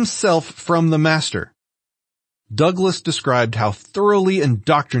stolen himself from the master. Douglass described how thoroughly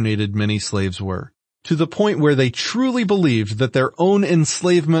indoctrinated many slaves were, to the point where they truly believed that their own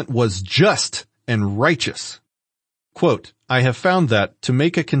enslavement was just and righteous. Quote, "I have found that, to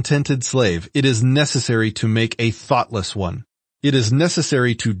make a contented slave, it is necessary to make a thoughtless one. It is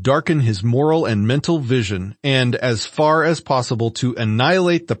necessary to darken his moral and mental vision, and as far as possible to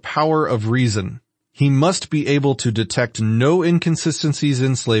annihilate the power of reason. He must be able to detect no inconsistencies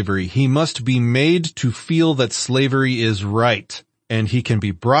in slavery. He must be made to feel that slavery is right, and he can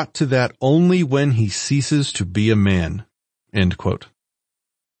be brought to that only when he ceases to be a man." End quote.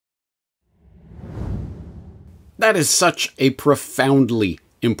 That is such a profoundly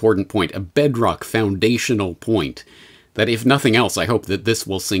important point, a bedrock foundational point, that if nothing else, I hope that this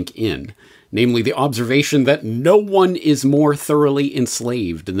will sink in. Namely, the observation that no one is more thoroughly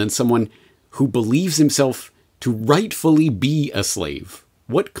enslaved than someone who believes himself to rightfully be a slave.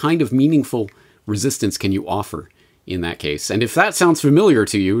 What kind of meaningful resistance can you offer in that case? And if that sounds familiar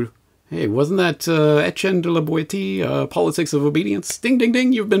to you, hey, wasn't that Etienne de la Boétie, Politics of Obedience? Ding, ding,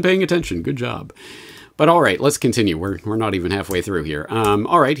 ding, you've been paying attention. Good job. But all right, let's continue. We're not even halfway through here.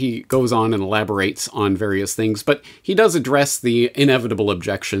 All right, he goes on and elaborates on various things, but he does address the inevitable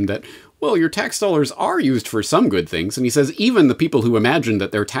objection that, well, your tax dollars are used for some good things. And he says even the people who imagine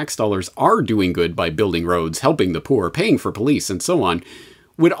that their tax dollars are doing good by building roads, helping the poor, paying for police, and so on,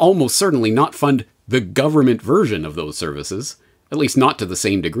 would almost certainly not fund the government version of those services, at least not to the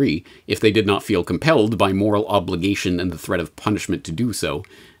same degree, if they did not feel compelled by moral obligation and the threat of punishment to do so.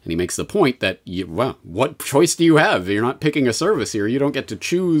 And he makes the point that, well, what choice do you have? You're not picking a service here. You don't get to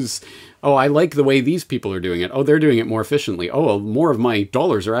choose, oh, I like the way these people are doing it. Oh, they're doing it more efficiently. Oh, well, more of my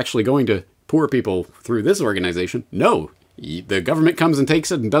dollars are actually going to poor people through this organization. No, the government comes and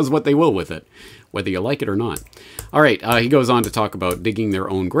takes it and does what they will with it, whether you like it or not. All right, he goes on to talk about digging their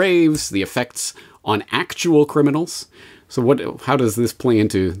own graves, the effects on actual criminals. So how does this play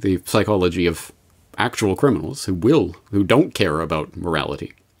into the psychology of actual criminals who don't care about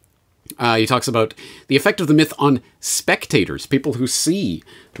morality? He talks about the effect of the myth on spectators, people who see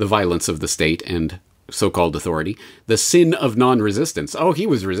the violence of the state and so-called authority, the sin of non-resistance. Oh, he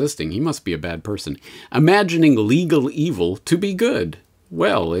was resisting. He must be a bad person. Imagining legal evil to be good.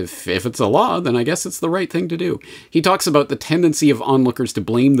 Well, if it's a law, then I guess it's the right thing to do. He talks about the tendency of onlookers to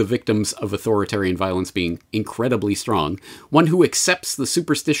blame the victims of authoritarian violence being incredibly strong. One who accepts the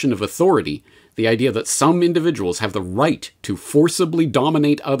superstition of authority, the idea that some individuals have the right to forcibly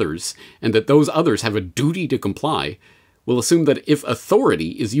dominate others, and that those others have a duty to comply, will assume that if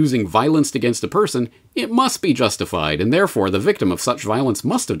authority is using violence against a person, it must be justified, and therefore the victim of such violence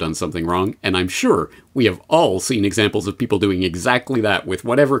must have done something wrong, and I'm sure we have all seen examples of people doing exactly that with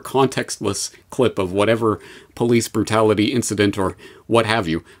whatever contextless clip of whatever police brutality incident or what have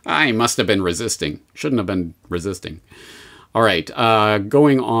you. I must have been resisting. Shouldn't have been resisting. All right,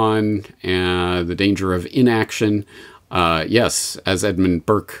 going on, the danger of inaction. Yes, as Edmund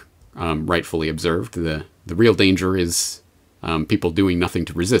Burke rightfully observed, the real danger is people doing nothing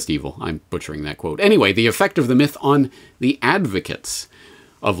to resist evil. I'm butchering that quote. Anyway, the effect of the myth on the advocates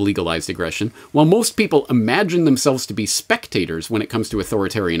of legalized aggression. While most people imagine themselves to be spectators when it comes to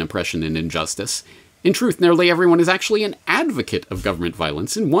authoritarian oppression and injustice, in truth, nearly everyone is actually an advocate of government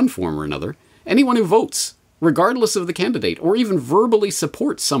violence in one form or another. Anyone who votes, regardless of the candidate, or even verbally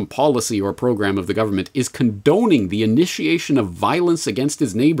supports some policy or program of the government, is condoning the initiation of violence against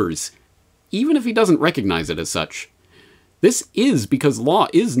his neighbors, even if he doesn't recognize it as such. This is because law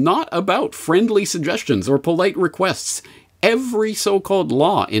is not about friendly suggestions or polite requests. Every so-called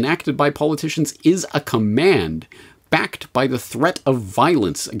law enacted by politicians is a command, backed by the threat of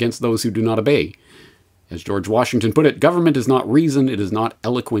violence against those who do not obey. As George Washington put it, government is not reason, it is not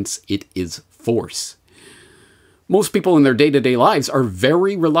eloquence, it is force. Most people in their day-to-day lives are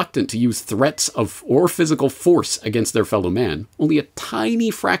very reluctant to use threats or physical force against their fellow man. Only a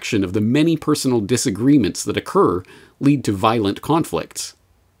tiny fraction of the many personal disagreements that occur lead to violent conflicts.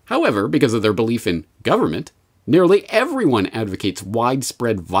 However, because of their belief in government, nearly everyone advocates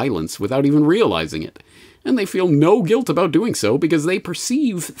widespread violence without even realizing it. And they feel no guilt about doing so because they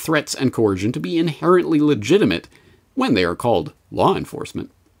perceive threats and coercion to be inherently legitimate when they are called law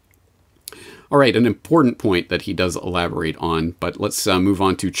enforcement. All right, an important point that he does elaborate on, but let's move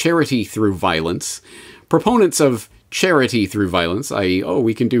on to charity through violence. Proponents of charity through violence, i.e.,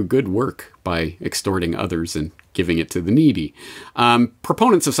 we can do good work by extorting others and giving it to the needy.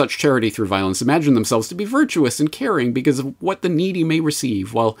 Proponents of such charity through violence imagine themselves to be virtuous and caring because of what the needy may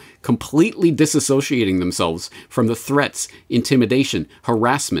receive, while completely disassociating themselves from the threats, intimidation,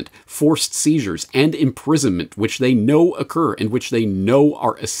 harassment, forced seizures, and imprisonment which they know occur and which they know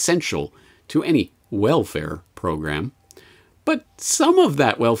are essential to any welfare program. But some of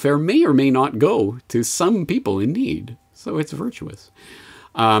that welfare may or may not go to some people in need, so it's virtuous.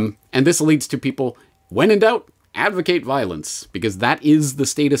 And this leads to people, when in doubt, advocate violence, because that is the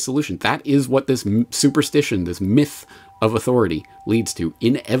status solution. That is what this superstition, this myth of authority leads to,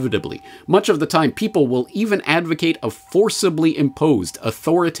 inevitably. Much of the time, people will even advocate a forcibly imposed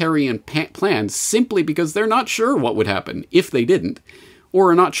authoritarian plan simply because they're not sure what would happen if they didn't, or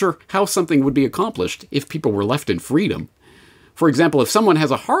are not sure how something would be accomplished if people were left in freedom. For example, if someone has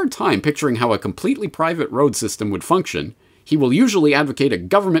a hard time picturing how a completely private road system would function, he will usually advocate a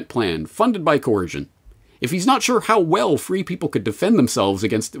government plan funded by coercion. If he's not sure how well free people could defend themselves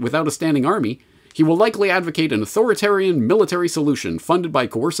without a standing army, he will likely advocate an authoritarian military solution funded by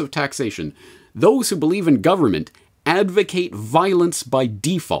coercive taxation. Those who believe in government advocate violence by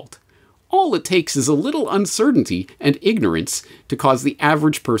default. All it takes is a little uncertainty and ignorance to cause the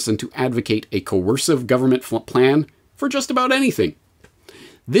average person to advocate a coercive government plan for just about anything.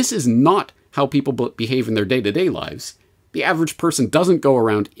 This is not how people behave in their day-to-day lives. The average person doesn't go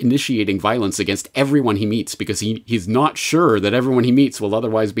around initiating violence against everyone he meets because he's not sure that everyone he meets will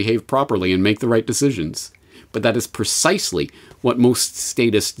otherwise behave properly and make the right decisions. But that is precisely what most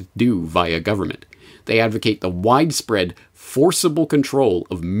statists do via government. They advocate the widespread, forcible control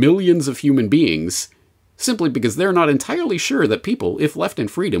of millions of human beings simply because they're not entirely sure that people, if left in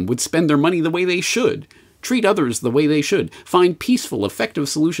freedom, would spend their money the way they should, treat others the way they should, find peaceful, effective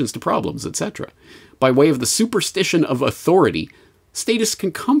solutions to problems, etc. By way of the superstition of authority, statists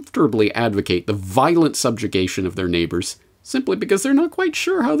can comfortably advocate the violent subjugation of their neighbors simply because they're not quite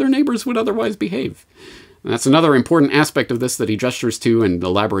sure how their neighbors would otherwise behave. And that's another important aspect of this that he gestures to and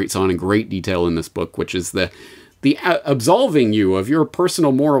elaborates on in great detail in this book, which is the absolving you of your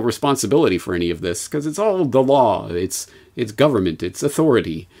personal moral responsibility for any of this, because it's all the law, it's government, it's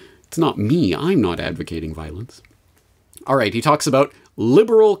authority. It's not me, I'm not advocating violence. All right, he talks about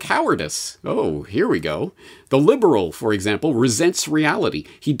liberal cowardice. Oh, here we go. The liberal, for example, resents reality.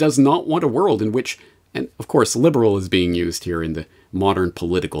 He does not want a world in which, and of course, liberal is being used here in the modern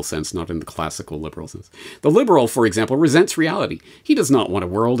political sense, not in the classical liberal sense. The liberal, for example, resents reality. He does not want a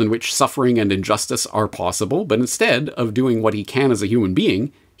world in which suffering and injustice are possible, but instead of doing what he can as a human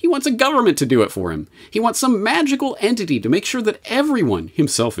being, he wants a government to do it for him. He wants some magical entity to make sure that everyone,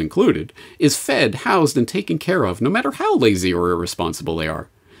 himself included, is fed, housed, and taken care of, no matter how lazy or irresponsible they are.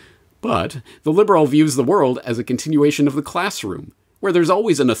 But the liberal views the world as a continuation of the classroom, where there's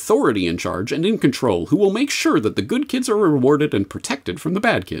always an authority in charge and in control who will make sure that the good kids are rewarded and protected from the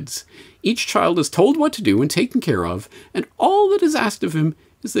bad kids. Each child is told what to do and taken care of, and all that is asked of him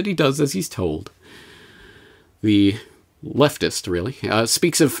is that he does as he's told. The leftist, really,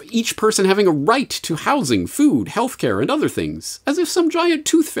 speaks of each person having a right to housing, food, healthcare, and other things, as if some giant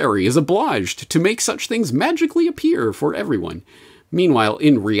tooth fairy is obliged to make such things magically appear for everyone. Meanwhile,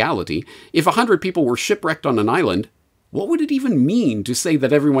 in reality, if 100 people were shipwrecked on an island, what would it even mean to say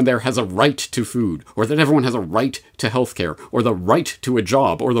that everyone there has a right to food, or that everyone has a right to healthcare, or the right to a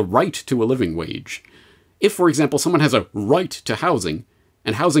job, or the right to a living wage? If, for example, someone has a right to housing,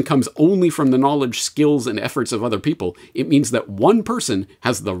 and housing comes only from the knowledge, skills, and efforts of other people, it means that one person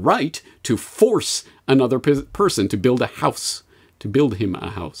has the right to force another person to build a house, to build him a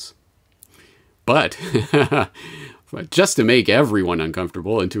house. But just to make everyone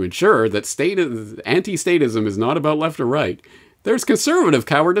uncomfortable and to ensure that anti-statism is not about left or right, there's conservative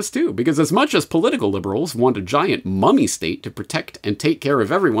cowardice too, because as much as political liberals want a giant mummy state to protect and take care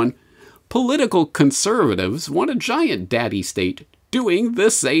of everyone, political conservatives want a giant daddy state doing the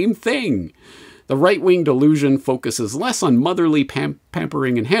same thing. The right-wing delusion focuses less on motherly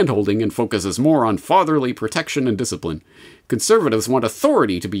pampering and handholding and focuses more on fatherly protection and discipline. Conservatives want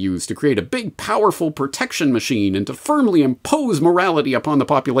authority to be used to create a big, powerful protection machine and to firmly impose morality upon the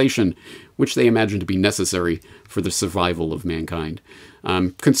population, which they imagine to be necessary for the survival of mankind.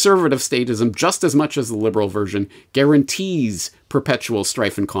 Conservative statism, just as much as the liberal version, guarantees perpetual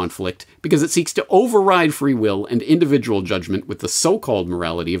strife and conflict because it seeks to override free will and individual judgment with the so-called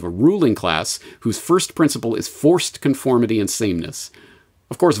morality of a ruling class whose first principle is forced conformity and sameness.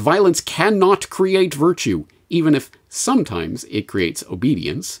 Of course, violence cannot create virtue, even if sometimes it creates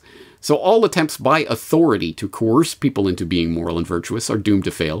obedience. So all attempts by authority to coerce people into being moral and virtuous are doomed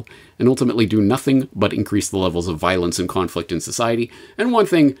to fail, and ultimately do nothing but increase the levels of violence and conflict in society. And one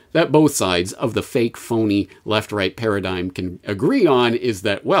thing that both sides of the fake, phony, left-right paradigm can agree on is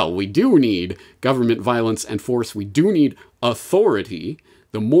that, well, we do need government violence and force. We do need authority,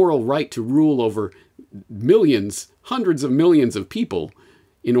 the moral right to rule over millions, hundreds of millions of people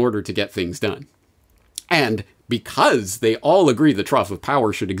in order to get things done. And because they all agree the trough of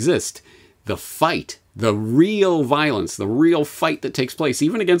power should exist, the fight, the real violence, the real fight that takes place,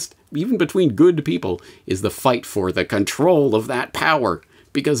 even between good people, is the fight for the control of that power.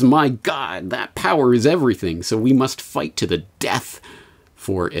 Because, my God, that power is everything, so we must fight to the death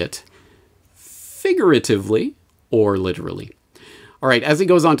for it, figuratively or literally. All right, as he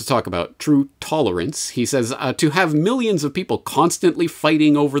goes on to talk about true tolerance, he says, to have millions of people constantly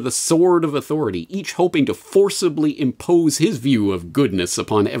fighting over the sword of authority, each hoping to forcibly impose his view of goodness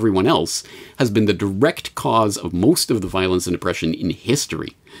upon everyone else, has been the direct cause of most of the violence and oppression in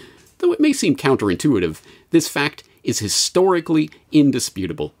history. Though it may seem counterintuitive, this fact is historically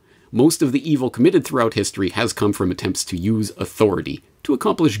indisputable. Most of the evil committed throughout history has come from attempts to use authority to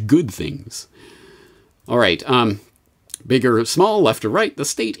accomplish good things. All right, big or small, left or right, the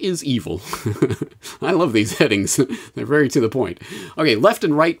state is evil. I love these headings. They're very to the point. Okay, left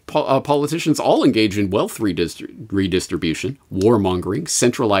and right politicians all engage in wealth redistribution, warmongering,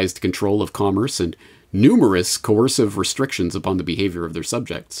 centralized control of commerce, and numerous coercive restrictions upon the behavior of their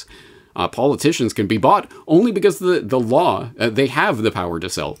subjects. Politicians can be bought only because the law, they have the power to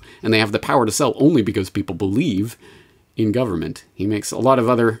sell, and they have the power to sell only because people believe in government. He makes a lot of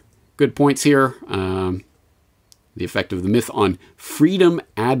other good points here. The effect of the myth on freedom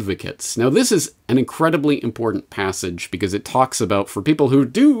advocates. Now, this is an incredibly important passage because it talks about, for people who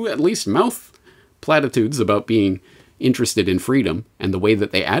do at least mouth platitudes about being interested in freedom and the way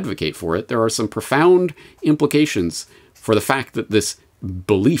that they advocate for it, there are some profound implications for the fact that this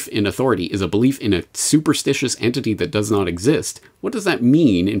belief in authority is a belief in a superstitious entity that does not exist. What does that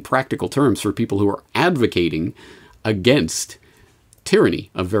mean in practical terms for people who are advocating against tyranny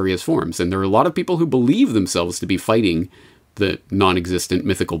of various forms? And there are a lot of people who believe themselves to be fighting the non-existent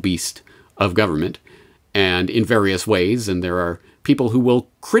mythical beast of government, and in various ways, and there are people who will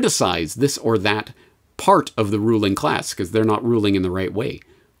criticize this or that part of the ruling class because they're not ruling in the right way.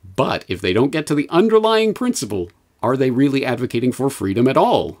 But if they don't get to the underlying principle, are they really advocating for freedom at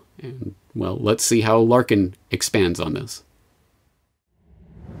all? And, well, let's see how Larken expands on this.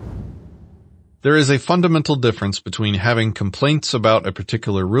 There is a fundamental difference between having complaints about a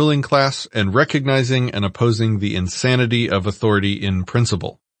particular ruling class and recognizing and opposing the insanity of authority in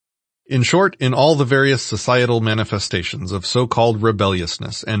principle. In short, in all the various societal manifestations of so-called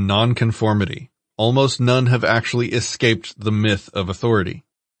rebelliousness and nonconformity, almost none have actually escaped the myth of authority.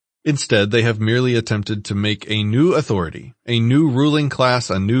 Instead, they have merely attempted to make a new authority, a new ruling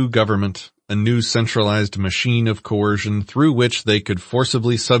class, a new government, a new centralized machine of coercion through which they could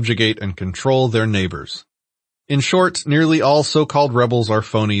forcibly subjugate and control their neighbors. In short, nearly all so-called rebels are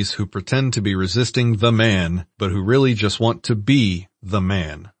phonies who pretend to be resisting the man, but who really just want to be the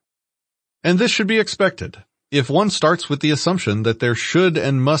man. And this should be expected. If one starts with the assumption that there should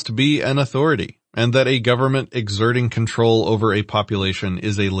and must be an authority, and that a government exerting control over a population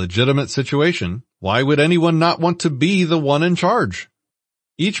is a legitimate situation, why would anyone not want to be the one in charge?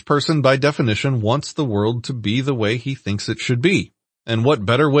 Each person, by definition, wants the world to be the way he thinks it should be. And what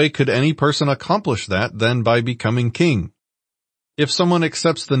better way could any person accomplish that than by becoming king? If someone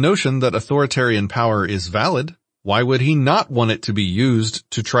accepts the notion that authoritarian power is valid, why would he not want it to be used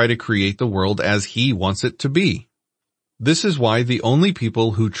to try to create the world as he wants it to be? This is why the only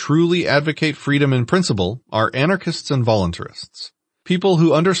people who truly advocate freedom in principle are anarchists and voluntarists. People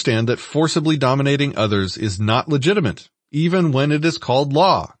who understand that forcibly dominating others is not legitimate, even when it is called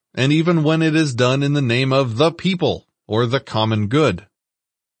law, and even when it is done in the name of the people or the common good.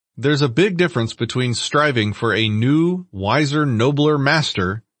 There's a big difference between striving for a new, wiser, nobler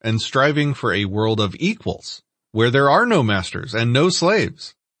master and striving for a world of equals, where there are no masters and no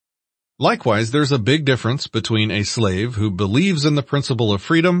slaves. Likewise, there's a big difference between a slave who believes in the principle of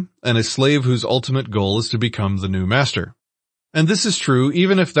freedom and a slave whose ultimate goal is to become the new master. And this is true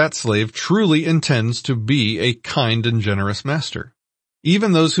even if that slave truly intends to be a kind and generous master.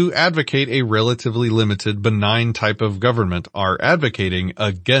 Even those who advocate a relatively limited, benign type of government are advocating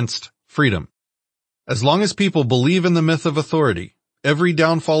against freedom. As long as people believe in the myth of authority, every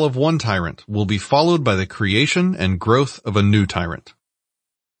downfall of one tyrant will be followed by the creation and growth of a new tyrant.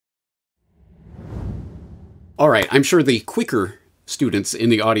 All right, I'm sure the quicker students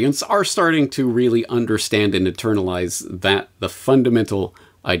in the audience are starting to really understand and internalize the fundamental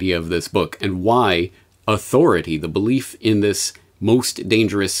idea of this book and why authority, the belief in this most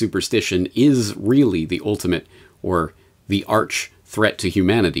dangerous superstition, is really the ultimate or the arch threat to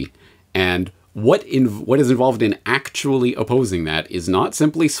humanity. And what is involved in actually opposing that is not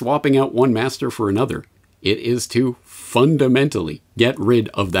simply swapping out one master for another. It is to fundamentally get rid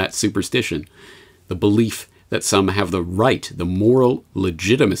of that superstition, the belief that some have the right, the moral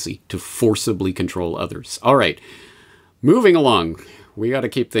legitimacy to forcibly control others. All right, moving along. We got to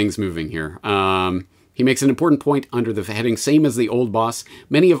keep things moving here. He makes an important point under the heading, same as the old boss.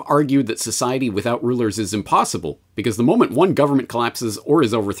 Many have argued that society without rulers is impossible because the moment one government collapses or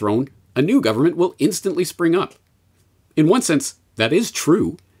is overthrown, a new government will instantly spring up. In one sense, that is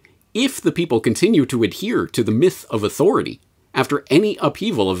true if the people continue to adhere to the myth of authority After any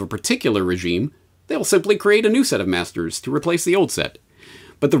upheaval of a particular regime, they'll simply create a new set of masters to replace the old set.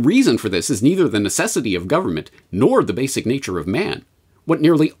 But the reason for this is neither the necessity of government nor the basic nature of man. What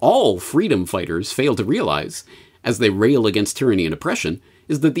nearly all freedom fighters fail to realize, as they rail against tyranny and oppression,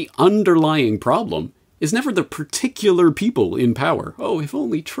 is that the underlying problem is never the particular people in power. Oh, if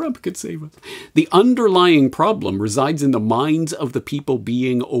only Trump could save us. The underlying problem resides in the minds of the people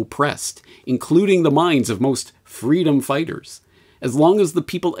being oppressed, including the minds of most freedom fighters. As long as the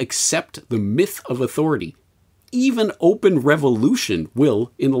people accept the myth of authority, even open revolution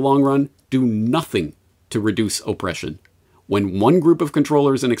will, in the long run, do nothing to reduce oppression. When one group of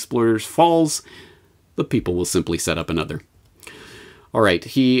controllers and exploiters falls, the people will simply set up another. All right,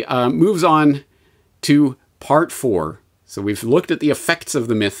 he moves on to part 4. So we've looked at the effects of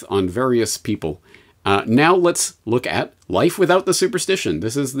the myth on various people. Now let's look at life without the superstition.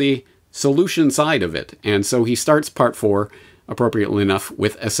 This is the solution side of it. And so he starts part 4, appropriately enough,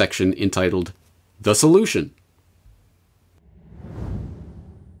 with a section entitled The Solution.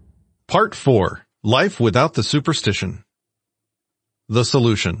 Part 4. Life without the superstition. The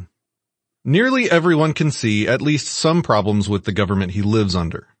solution. Nearly everyone can see at least some problems with the government he lives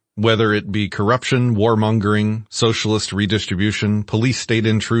under, whether it be corruption, warmongering, socialist redistribution, police state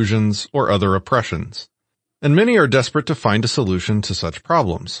intrusions, or other oppressions. And many are desperate to find a solution to such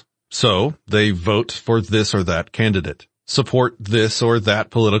problems. So, they vote for this or that candidate, support this or that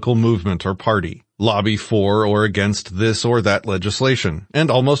political movement or party, lobby for or against this or that legislation, and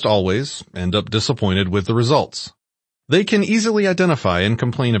almost always end up disappointed with the results. They can easily identify and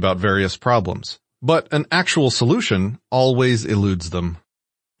complain about various problems, but an actual solution always eludes them.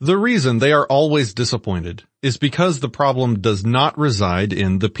 The reason they are always disappointed is because the problem does not reside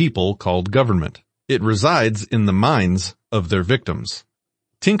in the people called government. It resides in the minds of their victims.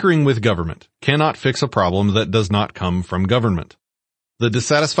 Tinkering with government cannot fix a problem that does not come from government. The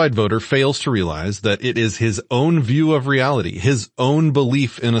dissatisfied voter fails to realize that it is his own view of reality, his own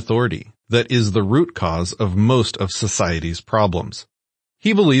belief in authority, that is the root cause of most of society's problems.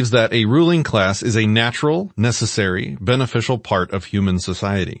 He believes that a ruling class is a natural, necessary, beneficial part of human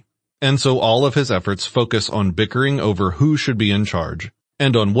society, and so all of his efforts focus on bickering over who should be in charge,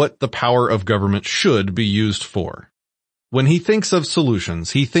 and on what the power of government should be used for. When he thinks of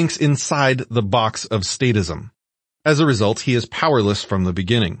solutions, he thinks inside the box of statism. As a result, he is powerless from the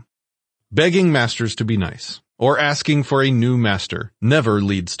beginning. Begging masters to be nice, or asking for a new master, never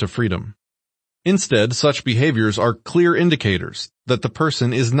leads to freedom. Instead, such behaviors are clear indicators that the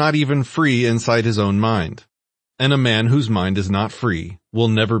person is not even free inside his own mind. And a man whose mind is not free will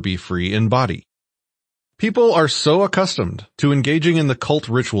never be free in body. People are so accustomed to engaging in the cult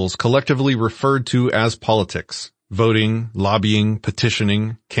rituals collectively referred to as politics, voting, lobbying,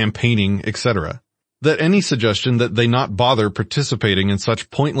 petitioning, campaigning, etc., that any suggestion that they not bother participating in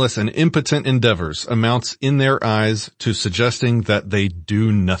such pointless and impotent endeavors amounts in their eyes to suggesting that they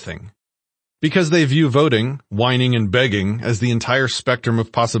do nothing. Because they view voting, whining, and begging as the entire spectrum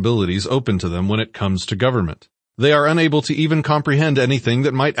of possibilities open to them when it comes to government, they are unable to even comprehend anything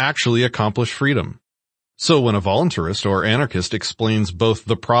that might actually accomplish freedom. So when a voluntarist or anarchist explains both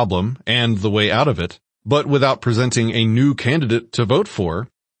the problem and the way out of it, but without presenting a new candidate to vote for,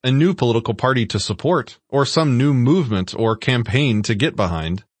 a new political party to support, or some new movement or campaign to get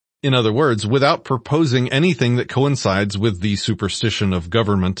behind, in other words, without proposing anything that coincides with the superstition of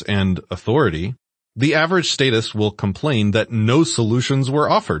government and authority, the average statist will complain that no solutions were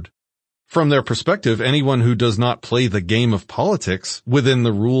offered. From their perspective, anyone who does not play the game of politics within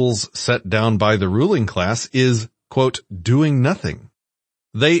the rules set down by the ruling class is, quote, doing nothing.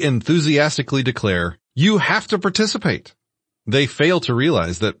 They enthusiastically declare, "You have to participate." They fail to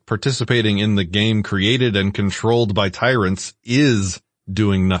realize that participating in the game created and controlled by tyrants is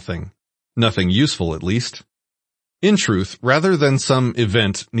doing nothing. Nothing useful, at least. In truth, rather than some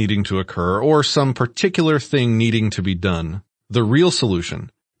event needing to occur or some particular thing needing to be done, the real solution,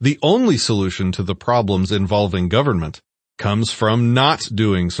 the only solution to the problems involving government, comes from not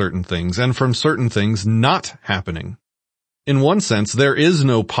doing certain things and from certain things not happening. In one sense, there is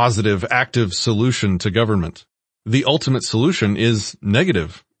no positive, active solution to government. The ultimate solution is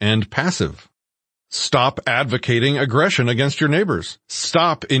negative and passive. Stop advocating aggression against your neighbors.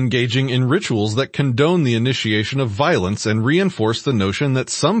 Stop engaging in rituals that condone the initiation of violence and reinforce the notion that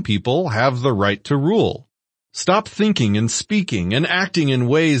some people have the right to rule. Stop thinking and speaking and acting in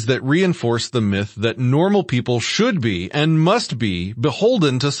ways that reinforce the myth that normal people should be and must be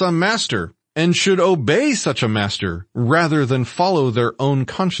beholden to some master and should obey such a master rather than follow their own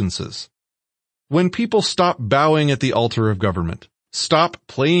consciences. When people stop bowing at the altar of government, Stop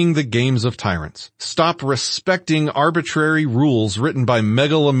playing the games of tyrants. Stop respecting arbitrary rules written by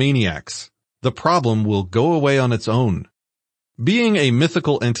megalomaniacs. The problem will go away on its own. Being a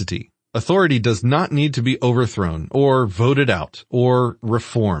mythical entity, authority does not need to be overthrown or voted out or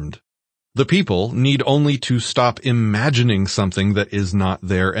reformed. The people need only to stop imagining something that is not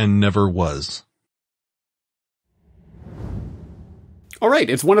there and never was. All right,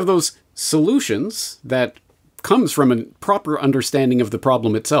 it's one of those solutions that comes from a proper understanding of the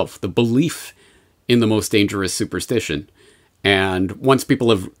problem itself, the belief in the most dangerous superstition. And once people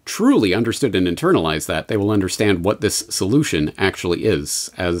have truly understood and internalized that, they will understand what this solution actually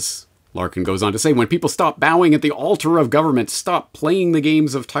is. As Larken goes on to say, when people stop bowing at the altar of government, stop playing the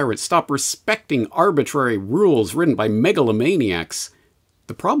games of tyrants, stop respecting arbitrary rules written by megalomaniacs,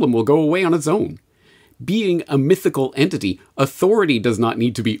 the problem will go away on its own. Being a mythical entity, authority does not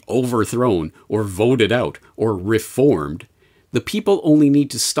need to be overthrown or voted out or reformed. The people only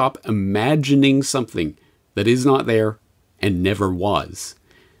need to stop imagining something that is not there and never was.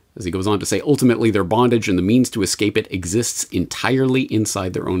 As he goes on to say, ultimately their bondage and the means to escape it exists entirely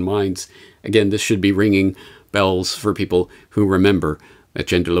inside their own minds. Again, this should be ringing bells for people who remember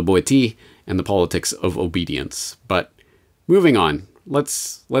Etienne de la Boétie and the politics of obedience. But moving on,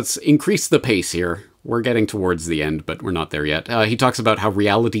 let's increase the pace here. We're getting towards the end, but we're not there yet. He talks about how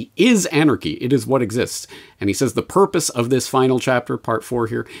reality is anarchy. It is what exists. And he says the purpose of this final chapter, part 4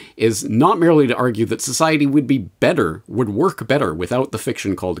 here, is not merely to argue that society would work better without the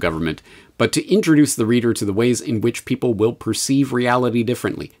fiction called government, but to introduce the reader to the ways in which people will perceive reality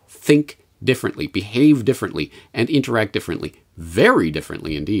differently, think differently, behave differently, and interact differently, very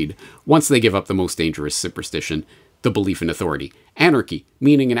differently indeed, once they give up the most dangerous superstition, the belief in authority. Anarchy,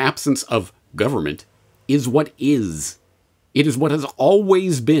 meaning an absence of government, is what is. It is what has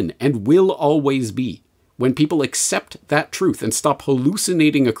always been and will always be. When people accept that truth and stop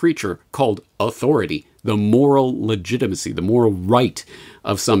hallucinating a creature called authority, the moral legitimacy, the moral right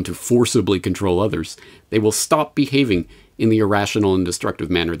of some to forcibly control others, they will stop behaving in the irrational and destructive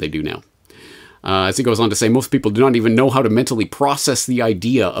manner they do now. As he goes on to say, most people do not even know how to mentally process the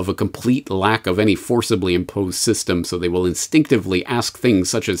idea of a complete lack of any forcibly imposed system, so they will instinctively ask things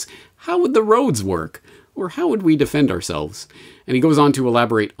such as, how would the roads work? Or how would we defend ourselves? And he goes on to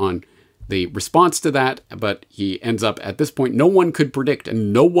elaborate on the response to that, but he ends up, at this point, no one could predict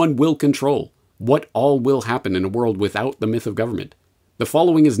and no one will control what all will happen in a world without the myth of government. The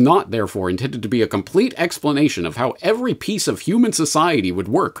following is not, therefore, intended to be a complete explanation of how every piece of human society would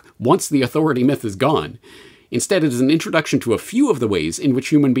work once the authority myth is gone. Instead, it is an introduction to a few of the ways in which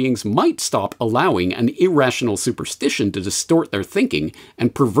human beings might stop allowing an irrational superstition to distort their thinking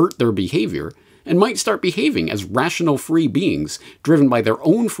and pervert their behavior, and might start behaving as rational free beings, driven by their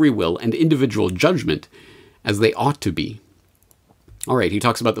own free will and individual judgment, as they ought to be. All right, he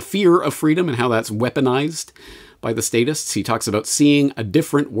talks about the fear of freedom and how that's weaponized by the statists. He talks about seeing a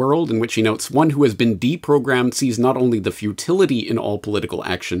different world, in which he notes one who has been deprogrammed sees not only the futility in all political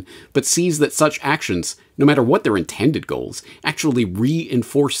action, but sees that such actions, no matter what their intended goals, actually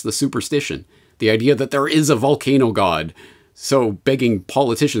reinforce the superstition, the idea that there is a volcano god. So begging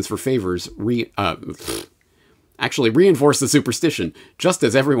politicians for favors actually reinforce the superstition, just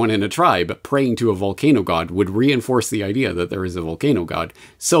as everyone in a tribe praying to a volcano god would reinforce the idea that there is a volcano god.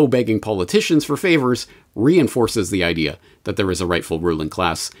 So begging politicians for favors reinforces the idea that there is a rightful ruling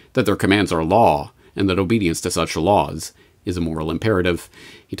class, that their commands are law, and that obedience to such laws is a moral imperative.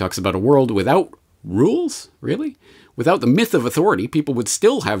 He talks about a world without rules, really? Without the myth of authority, people would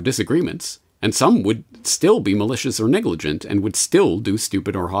still have disagreements. And some would still be malicious or negligent and would still do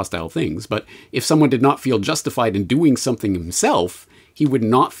stupid or hostile things. But if someone did not feel justified in doing something himself, he would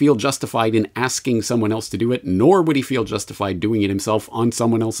not feel justified in asking someone else to do it, nor would he feel justified doing it himself on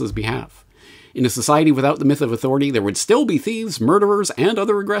someone else's behalf. In a society without the myth of authority, there would still be thieves, murderers, and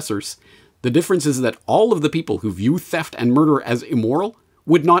other aggressors. The difference is that all of the people who view theft and murder as immoral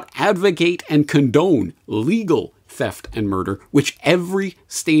would not advocate and condone legal theft and murder, which every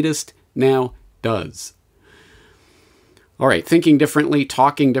statist now does. All right, thinking differently,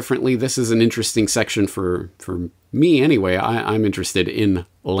 talking differently. This is an interesting section for me anyway. I'm interested in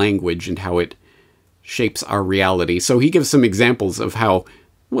language and how it shapes our reality. So he gives some examples of how,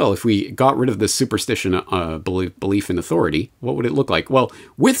 well, if we got rid of this superstition, belief in authority, what would it look like? Well,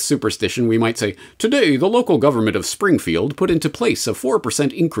 with superstition, we might say, today, the local government of Springfield put into place a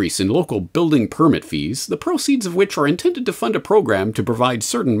 4% increase in local building permit fees, the proceeds of which are intended to fund a program to provide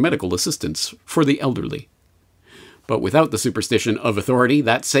certain medical assistance for the elderly. But without the superstition of authority,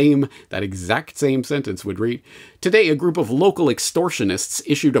 that exact same sentence would read, "Today, a group of local extortionists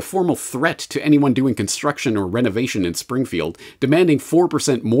issued a formal threat to anyone doing construction or renovation in Springfield, demanding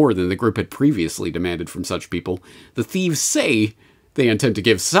 4% more than the group had previously demanded from such people. The thieves say they intend to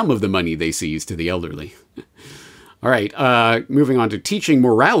give some of the money they seize to the elderly." All right, moving on to teaching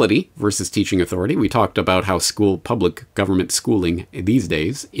morality versus teaching authority. We talked about how public government schooling these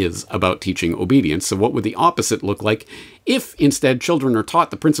days is about teaching obedience. So what would the opposite look like if instead children are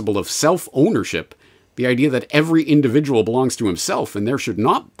taught the principle of self-ownership, the idea that every individual belongs to himself and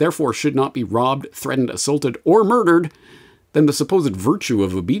therefore should not be robbed, threatened, assaulted, or murdered? Then the supposed virtue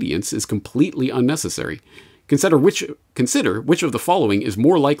of obedience is completely unnecessary. Consider which of the following is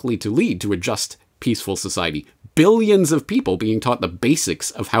more likely to lead to a just, peaceful society. Billions of people being taught the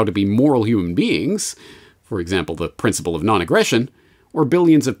basics of how to be moral human beings, for example, the principle of non-aggression, or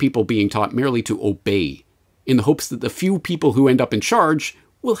billions of people being taught merely to obey, in the hopes that the few people who end up in charge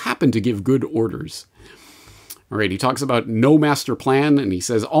will happen to give good orders. All right, he talks about no master plan, and he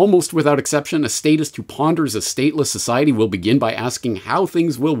says, almost without exception, a statist who ponders a stateless society will begin by asking how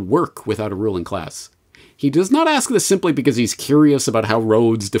things will work without a ruling class. He does not ask this simply because he's curious about how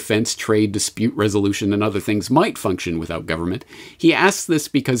roads, defense, trade, dispute resolution, and other things might function without government. He asks this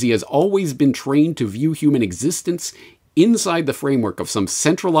because he has always been trained to view human existence inside the framework of some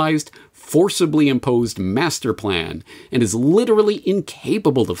centralized, forcibly imposed master plan, and is literally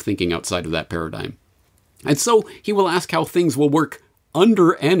incapable of thinking outside of that paradigm. And so he will ask how things will work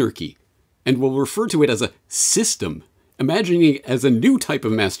under anarchy, and will refer to it as a system, imagining it as a new type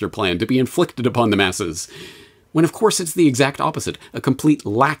of master plan to be inflicted upon the masses, when of course it's the exact opposite, a complete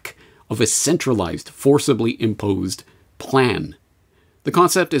lack of a centralized, forcibly imposed plan. The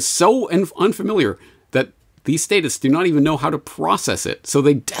concept is so unfamiliar that these statists do not even know how to process it, so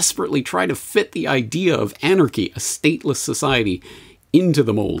they desperately try to fit the idea of anarchy, a stateless society, into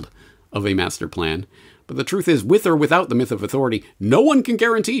the mold of a master plan. But the truth is, with or without the myth of authority, no one can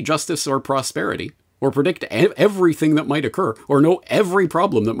guarantee justice or prosperity, or predict everything that might occur, or know every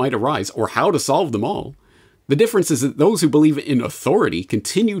problem that might arise, or how to solve them all. The difference is that those who believe in authority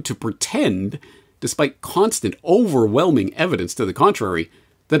continue to pretend, despite constant, overwhelming evidence to the contrary,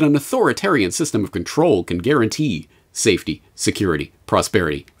 that an authoritarian system of control can guarantee safety, security,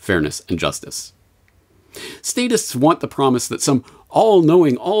 prosperity, fairness, and justice. Statists want the promise that some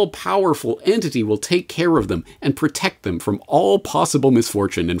all-knowing, all-powerful entity will take care of them and protect them from all possible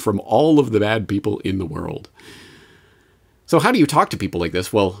misfortune and from all of the bad people in the world. So how do you talk to people like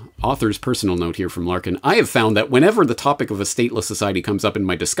this? Well, author's personal note here from Larken. I have found that whenever the topic of a stateless society comes up in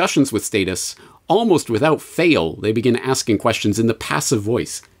my discussions with statists, almost without fail, they begin asking questions in the passive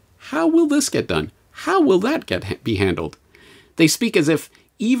voice. How will this get done? How will that be handled? They speak as if,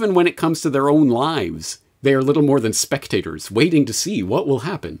 even when it comes to their own lives, they are little more than spectators, waiting to see what will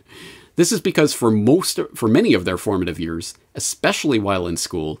happen. This is because for many of their formative years, especially while in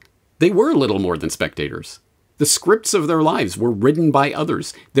school, they were little more than spectators. The scripts of their lives were written by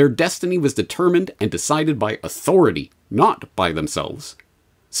others. Their destiny was determined and decided by authority, not by themselves.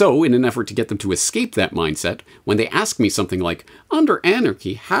 So, in an effort to get them to escape that mindset, when they ask me something like, "Under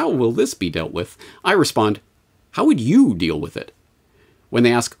anarchy, how will this be dealt with?" I respond, "How would you deal with it?" When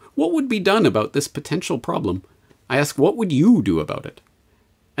they ask, "What would be done about this potential problem?" I ask, "What would you do about it?"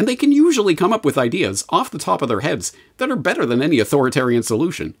 And they can usually come up with ideas off the top of their heads that are better than any authoritarian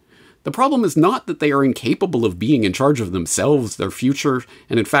solution. The problem is not that they are incapable of being in charge of themselves, their future,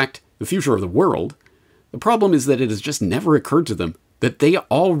 and in fact, the future of the world. The problem is that it has just never occurred to them that they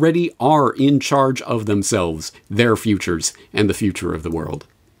already are in charge of themselves, their futures, and the future of the world.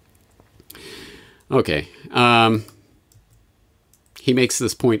 Okay, he makes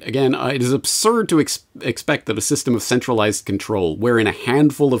this point again. It is absurd to expect that a system of centralized control, wherein a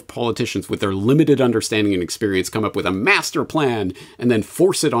handful of politicians with their limited understanding and experience come up with a master plan and then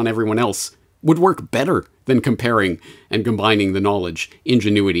force it on everyone else, would work better than comparing and combining the knowledge,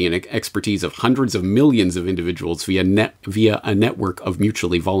 ingenuity, and expertise of hundreds of millions of individuals via a network of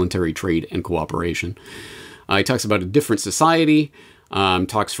mutually voluntary trade and cooperation. He talks about a different society.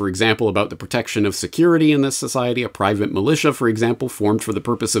 Talks, for example, about the protection of security in this society, a private militia, for example, formed for the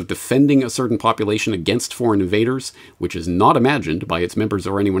purpose of defending a certain population against foreign invaders, which is not imagined by its members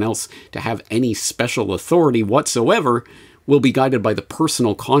or anyone else to have any special authority whatsoever, will be guided by the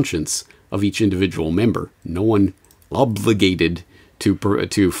personal conscience of each individual member. No one obligated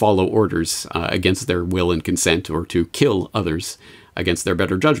to follow orders against their will and consent, or to kill others against their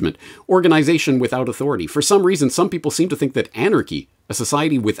better judgment. Organization without authority. For some reason, some people seem to think that anarchy, a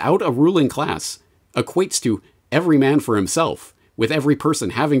society without a ruling class, equates to every man for himself, with every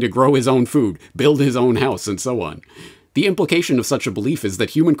person having to grow his own food, build his own house, and so on. The implication of such a belief is that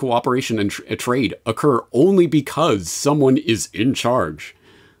human cooperation and trade occur only because someone is in charge.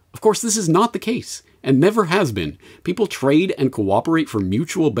 Of course, this is not the case, and never has been. People trade and cooperate for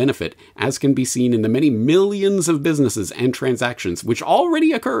mutual benefit, as can be seen in the many millions of businesses and transactions which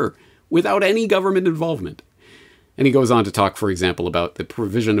already occur without any government involvement. And he goes on to talk, for example, about the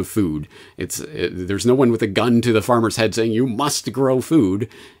provision of food. There's no one with a gun to the farmer's head saying you must grow food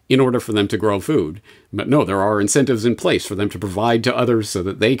in order for them to grow food. But no, there are incentives in place for them to provide to others so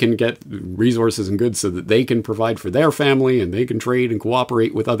that they can get resources and goods so that they can provide for their family and they can trade and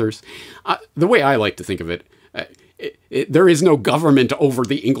cooperate with others. The way I like to think of it, there is no government over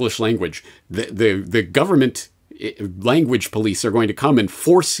the English language. The government language police are going to come and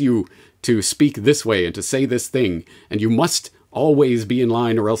force you to speak this way and to say this thing, and you must always be in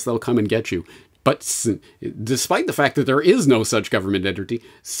line or else they'll come and get you. But despite the fact that there is no such government entity,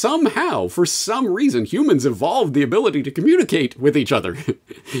 somehow, for some reason, humans evolved the ability to communicate with each other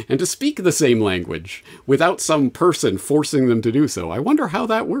and to speak the same language without some person forcing them to do so. I wonder how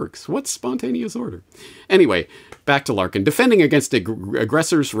that works. What's spontaneous order? Anyway, back to Larken. Defending against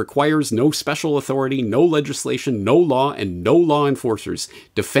aggressors requires no special authority, no legislation, no law, and no law enforcers.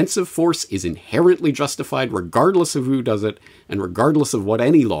 Defensive force is inherently justified regardless of who does it and regardless of what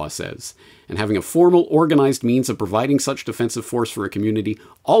any law says. And having a formal, organized means of providing such defensive force for a community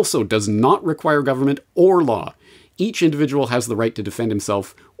also does not require government or law. Each individual has the right to defend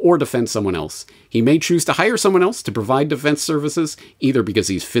himself or defend someone else. He may choose to hire someone else to provide defense services, either because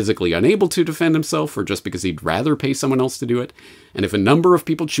he's physically unable to defend himself or just because he'd rather pay someone else to do it. And if a number of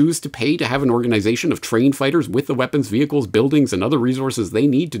people choose to pay to have an organization of trained fighters with the weapons, vehicles, buildings, and other resources they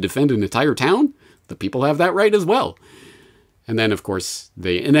need to defend an entire town, the people have that right as well. And then, of course,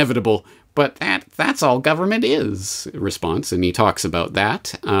 the inevitable, but that's all government is response. And he talks about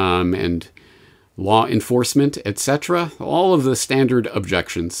that and law enforcement, etc. All of the standard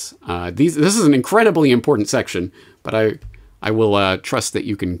objections. This is an incredibly important section, but I will trust that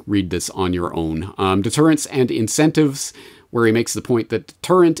you can read this on your own. Deterrence and incentives, where he makes the point that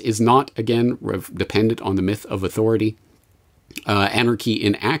deterrent is not, again, dependent on the myth of authority. Anarchy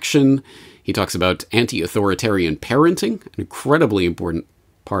in action. He talks about anti-authoritarian parenting, an incredibly important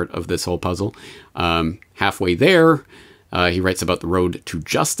part of this whole puzzle. Halfway there, he writes about the road to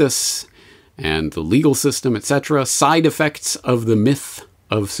justice and the legal system, etc. Side effects of the myth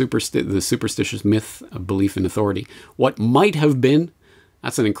of the superstitious myth of belief in authority. What might have been,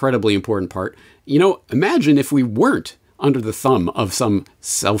 that's an incredibly important part. You know, imagine if we weren't under the thumb of some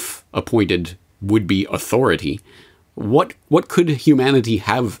self-appointed would-be authority. What could humanity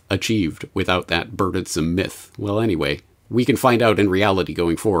have achieved without that burdensome myth? Well, anyway, we can find out in reality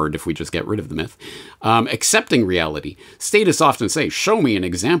going forward if we just get rid of the myth. Accepting reality. Statists often say, show me an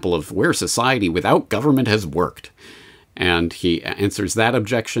example of where society without government has worked. And he answers that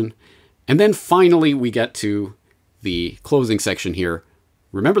objection. And then finally, we get to the closing section here.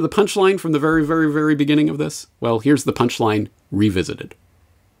 Remember the punchline from the very, very, very beginning of this? Well, here's the punchline revisited.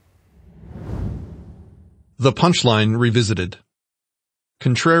 The punchline revisited.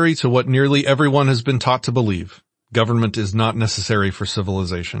 Contrary to what nearly everyone has been taught to believe, government is not necessary for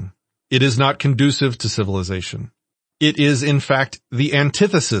civilization. It is not conducive to civilization. It is, in fact, the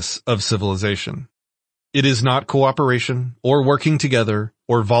antithesis of civilization. It is not cooperation, or working together,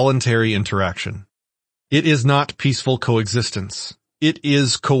 or voluntary interaction. It is not peaceful coexistence. It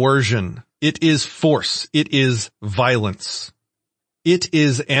is coercion. It is force. It is violence. It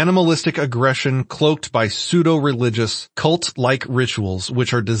is animalistic aggression cloaked by pseudo-religious, cult-like rituals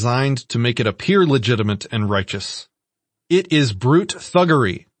which are designed to make it appear legitimate and righteous. It is brute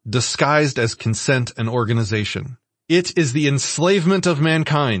thuggery, disguised as consent and organization. It is the enslavement of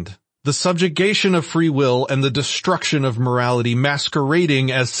mankind, the subjugation of free will, and the destruction of morality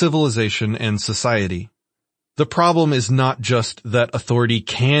masquerading as civilization and society. The problem is not just that authority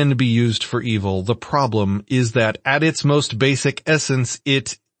can be used for evil. The problem is that at its most basic essence,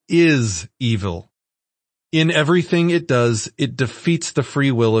 it is evil. In everything it does, it defeats the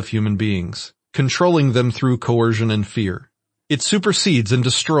free will of human beings, controlling them through coercion and fear. It supersedes and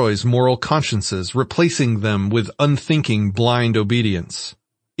destroys moral consciences, replacing them with unthinking, blind obedience.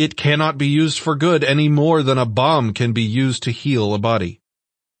 It cannot be used for good any more than a bomb can be used to heal a body.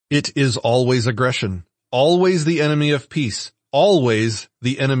 It is always aggression. Always the enemy of peace, always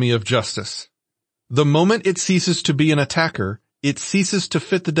the enemy of justice. The moment it ceases to be an attacker, it ceases to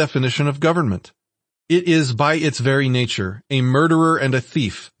fit the definition of government. It is by its very nature a murderer and a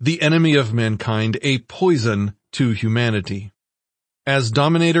thief, the enemy of mankind, a poison to humanity. As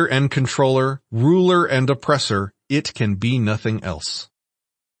dominator and controller, ruler and oppressor, it can be nothing else.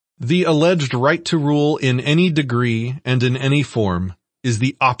 The alleged right to rule in any degree and in any form is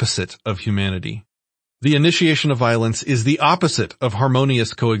the opposite of humanity. The initiation of violence is the opposite of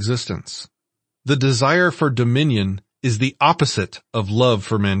harmonious coexistence. The desire for dominion is the opposite of love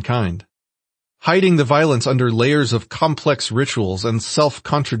for mankind. Hiding the violence under layers of complex rituals and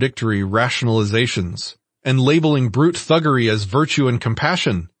self-contradictory rationalizations, and labeling brute thuggery as virtue and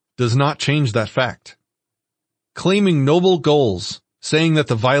compassion does not change that fact. Claiming noble goals, saying that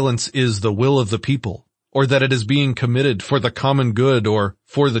the violence is the will of the people, or that it is being committed for the common good or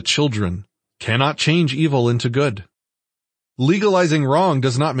for the children, cannot change evil into good. Legalizing wrong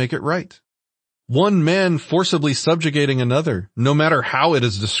does not make it right. One man forcibly subjugating another, no matter how it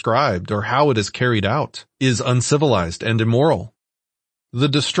is described or how it is carried out, is uncivilized and immoral. The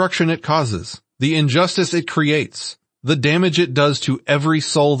destruction it causes, the injustice it creates, the damage it does to every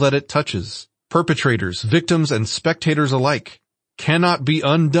soul that it touches, perpetrators, victims, and spectators alike, cannot be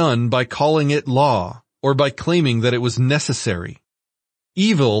undone by calling it law or by claiming that it was necessary.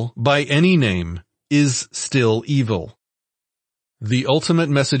 Evil, by any name, is still evil. The ultimate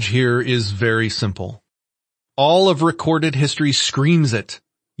message here is very simple. All of recorded history screams it,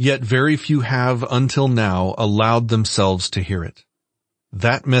 yet very few have until now allowed themselves to hear it.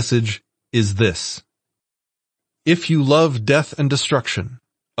 That message is this: if you love death and destruction,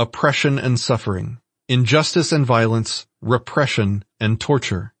 oppression and suffering, injustice and violence, repression and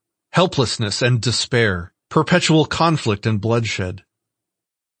torture, helplessness and despair, perpetual conflict and bloodshed,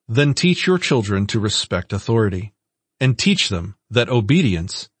 then teach your children to respect authority, and teach them that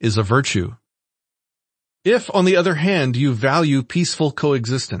obedience is a virtue. If, on the other hand, you value peaceful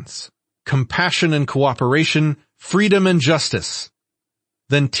coexistence, compassion and cooperation, freedom and justice,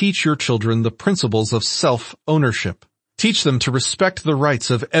 then teach your children the principles of self-ownership. Teach them to respect the rights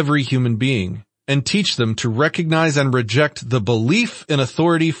of every human being, and teach them to recognize and reject the belief in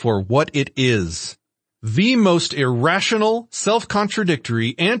authority for what it is: the most irrational,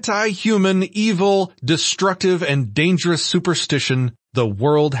 self-contradictory, anti-human, evil, destructive, and dangerous superstition the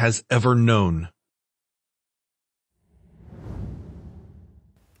world has ever known.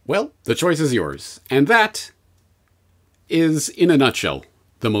 Well, the choice is yours. And that is, in a nutshell,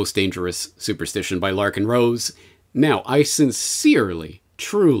 The Most Dangerous Superstition by Larken Rose. Now, I sincerely,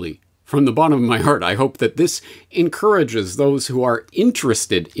 truly, from the bottom of my heart, I hope that this encourages those who are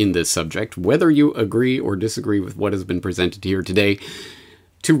interested in this subject, whether you agree or disagree with what has been presented here today,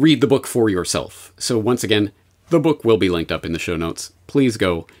 to read the book for yourself. So once again, the book will be linked up in the show notes. Please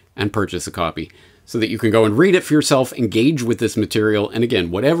go and purchase a copy so that you can go and read it for yourself, engage with this material, and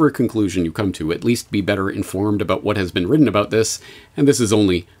again, whatever conclusion you come to, at least be better informed about what has been written about this. And this is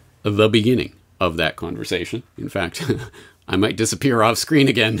only the beginning of that conversation. In fact, I might disappear off screen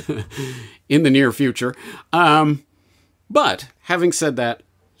again in the near future. But having said that,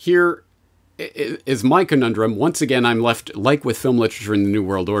 here is my conundrum. Once again, I'm left, like with film literature in the New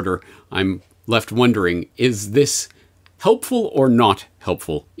World Order, I'm left wondering, is this helpful or not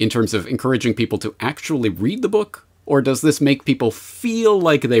helpful in terms of encouraging people to actually read the book? Or does this make people feel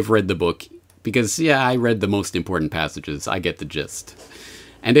like they've read the book? Because, yeah, I read the most important passages. I get the gist.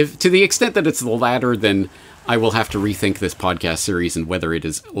 And if to the extent that it's the latter, then I will have to rethink this podcast series and whether it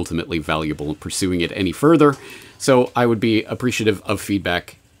is ultimately valuable in pursuing it any further. So I would be appreciative of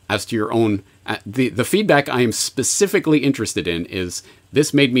feedback as to your own. The feedback I am specifically interested in is,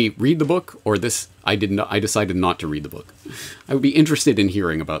 this made me read the book, or this I decided not to read the book. I would be interested in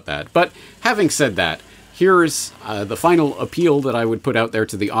hearing about that. But having said that, here's the final appeal that I would put out there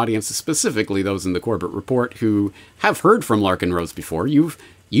to the audience, specifically those in the Corbett Report who have heard from Larken Rose before.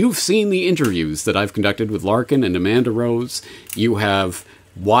 You've seen the interviews that I've conducted with Larken and Amanda Rose. You have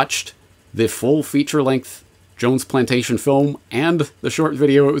watched the full feature-length Jones Plantation film and the short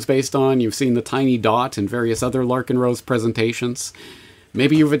video it was based on. You've seen the Tiny Dot and various other Larken Rose presentations.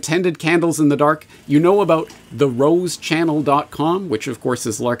 Maybe you've attended Candles in the Dark. You know about therosechannel.com, which of course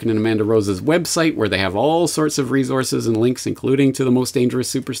is Larken and Amanda Rose's website, where they have all sorts of resources and links, including to the Most Dangerous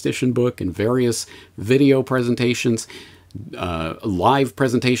Superstition book and various video presentations, live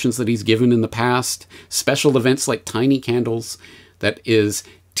presentations that he's given in the past, special events like Tiny Candles, that is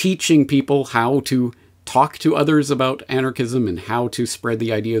teaching people how to talk to others about anarchism and how to spread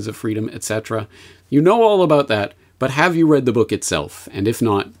the ideas of freedom, etc. You know all about that. But have you read the book itself? And if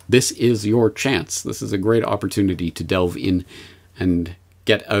not, this is your chance. This is a great opportunity to delve in and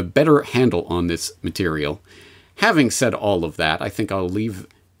get a better handle on this material. Having said all of that, I think I'll leave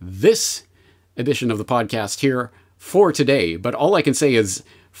this edition of the podcast here for today. But all I can say is,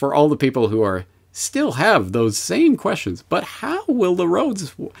 for all the people who are still have those same questions. But how will the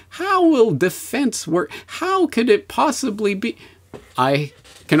roads, how will defense work? How could it possibly be? I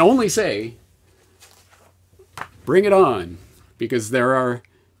can only say, bring it on, because there are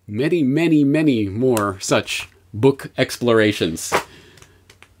many, many, many more such book explorations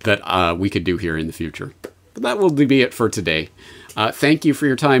that we could do here in the future. But that will be it for today. Thank you for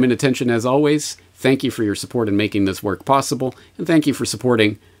your time and attention as always. Thank you for your support in making this work possible. And thank you for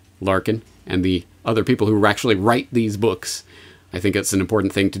supporting Larken and the other people who actually write these books. I think it's an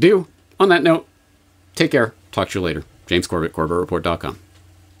important thing to do. On that note, take care. Talk to you later. James Corbett, CorbettReport.com.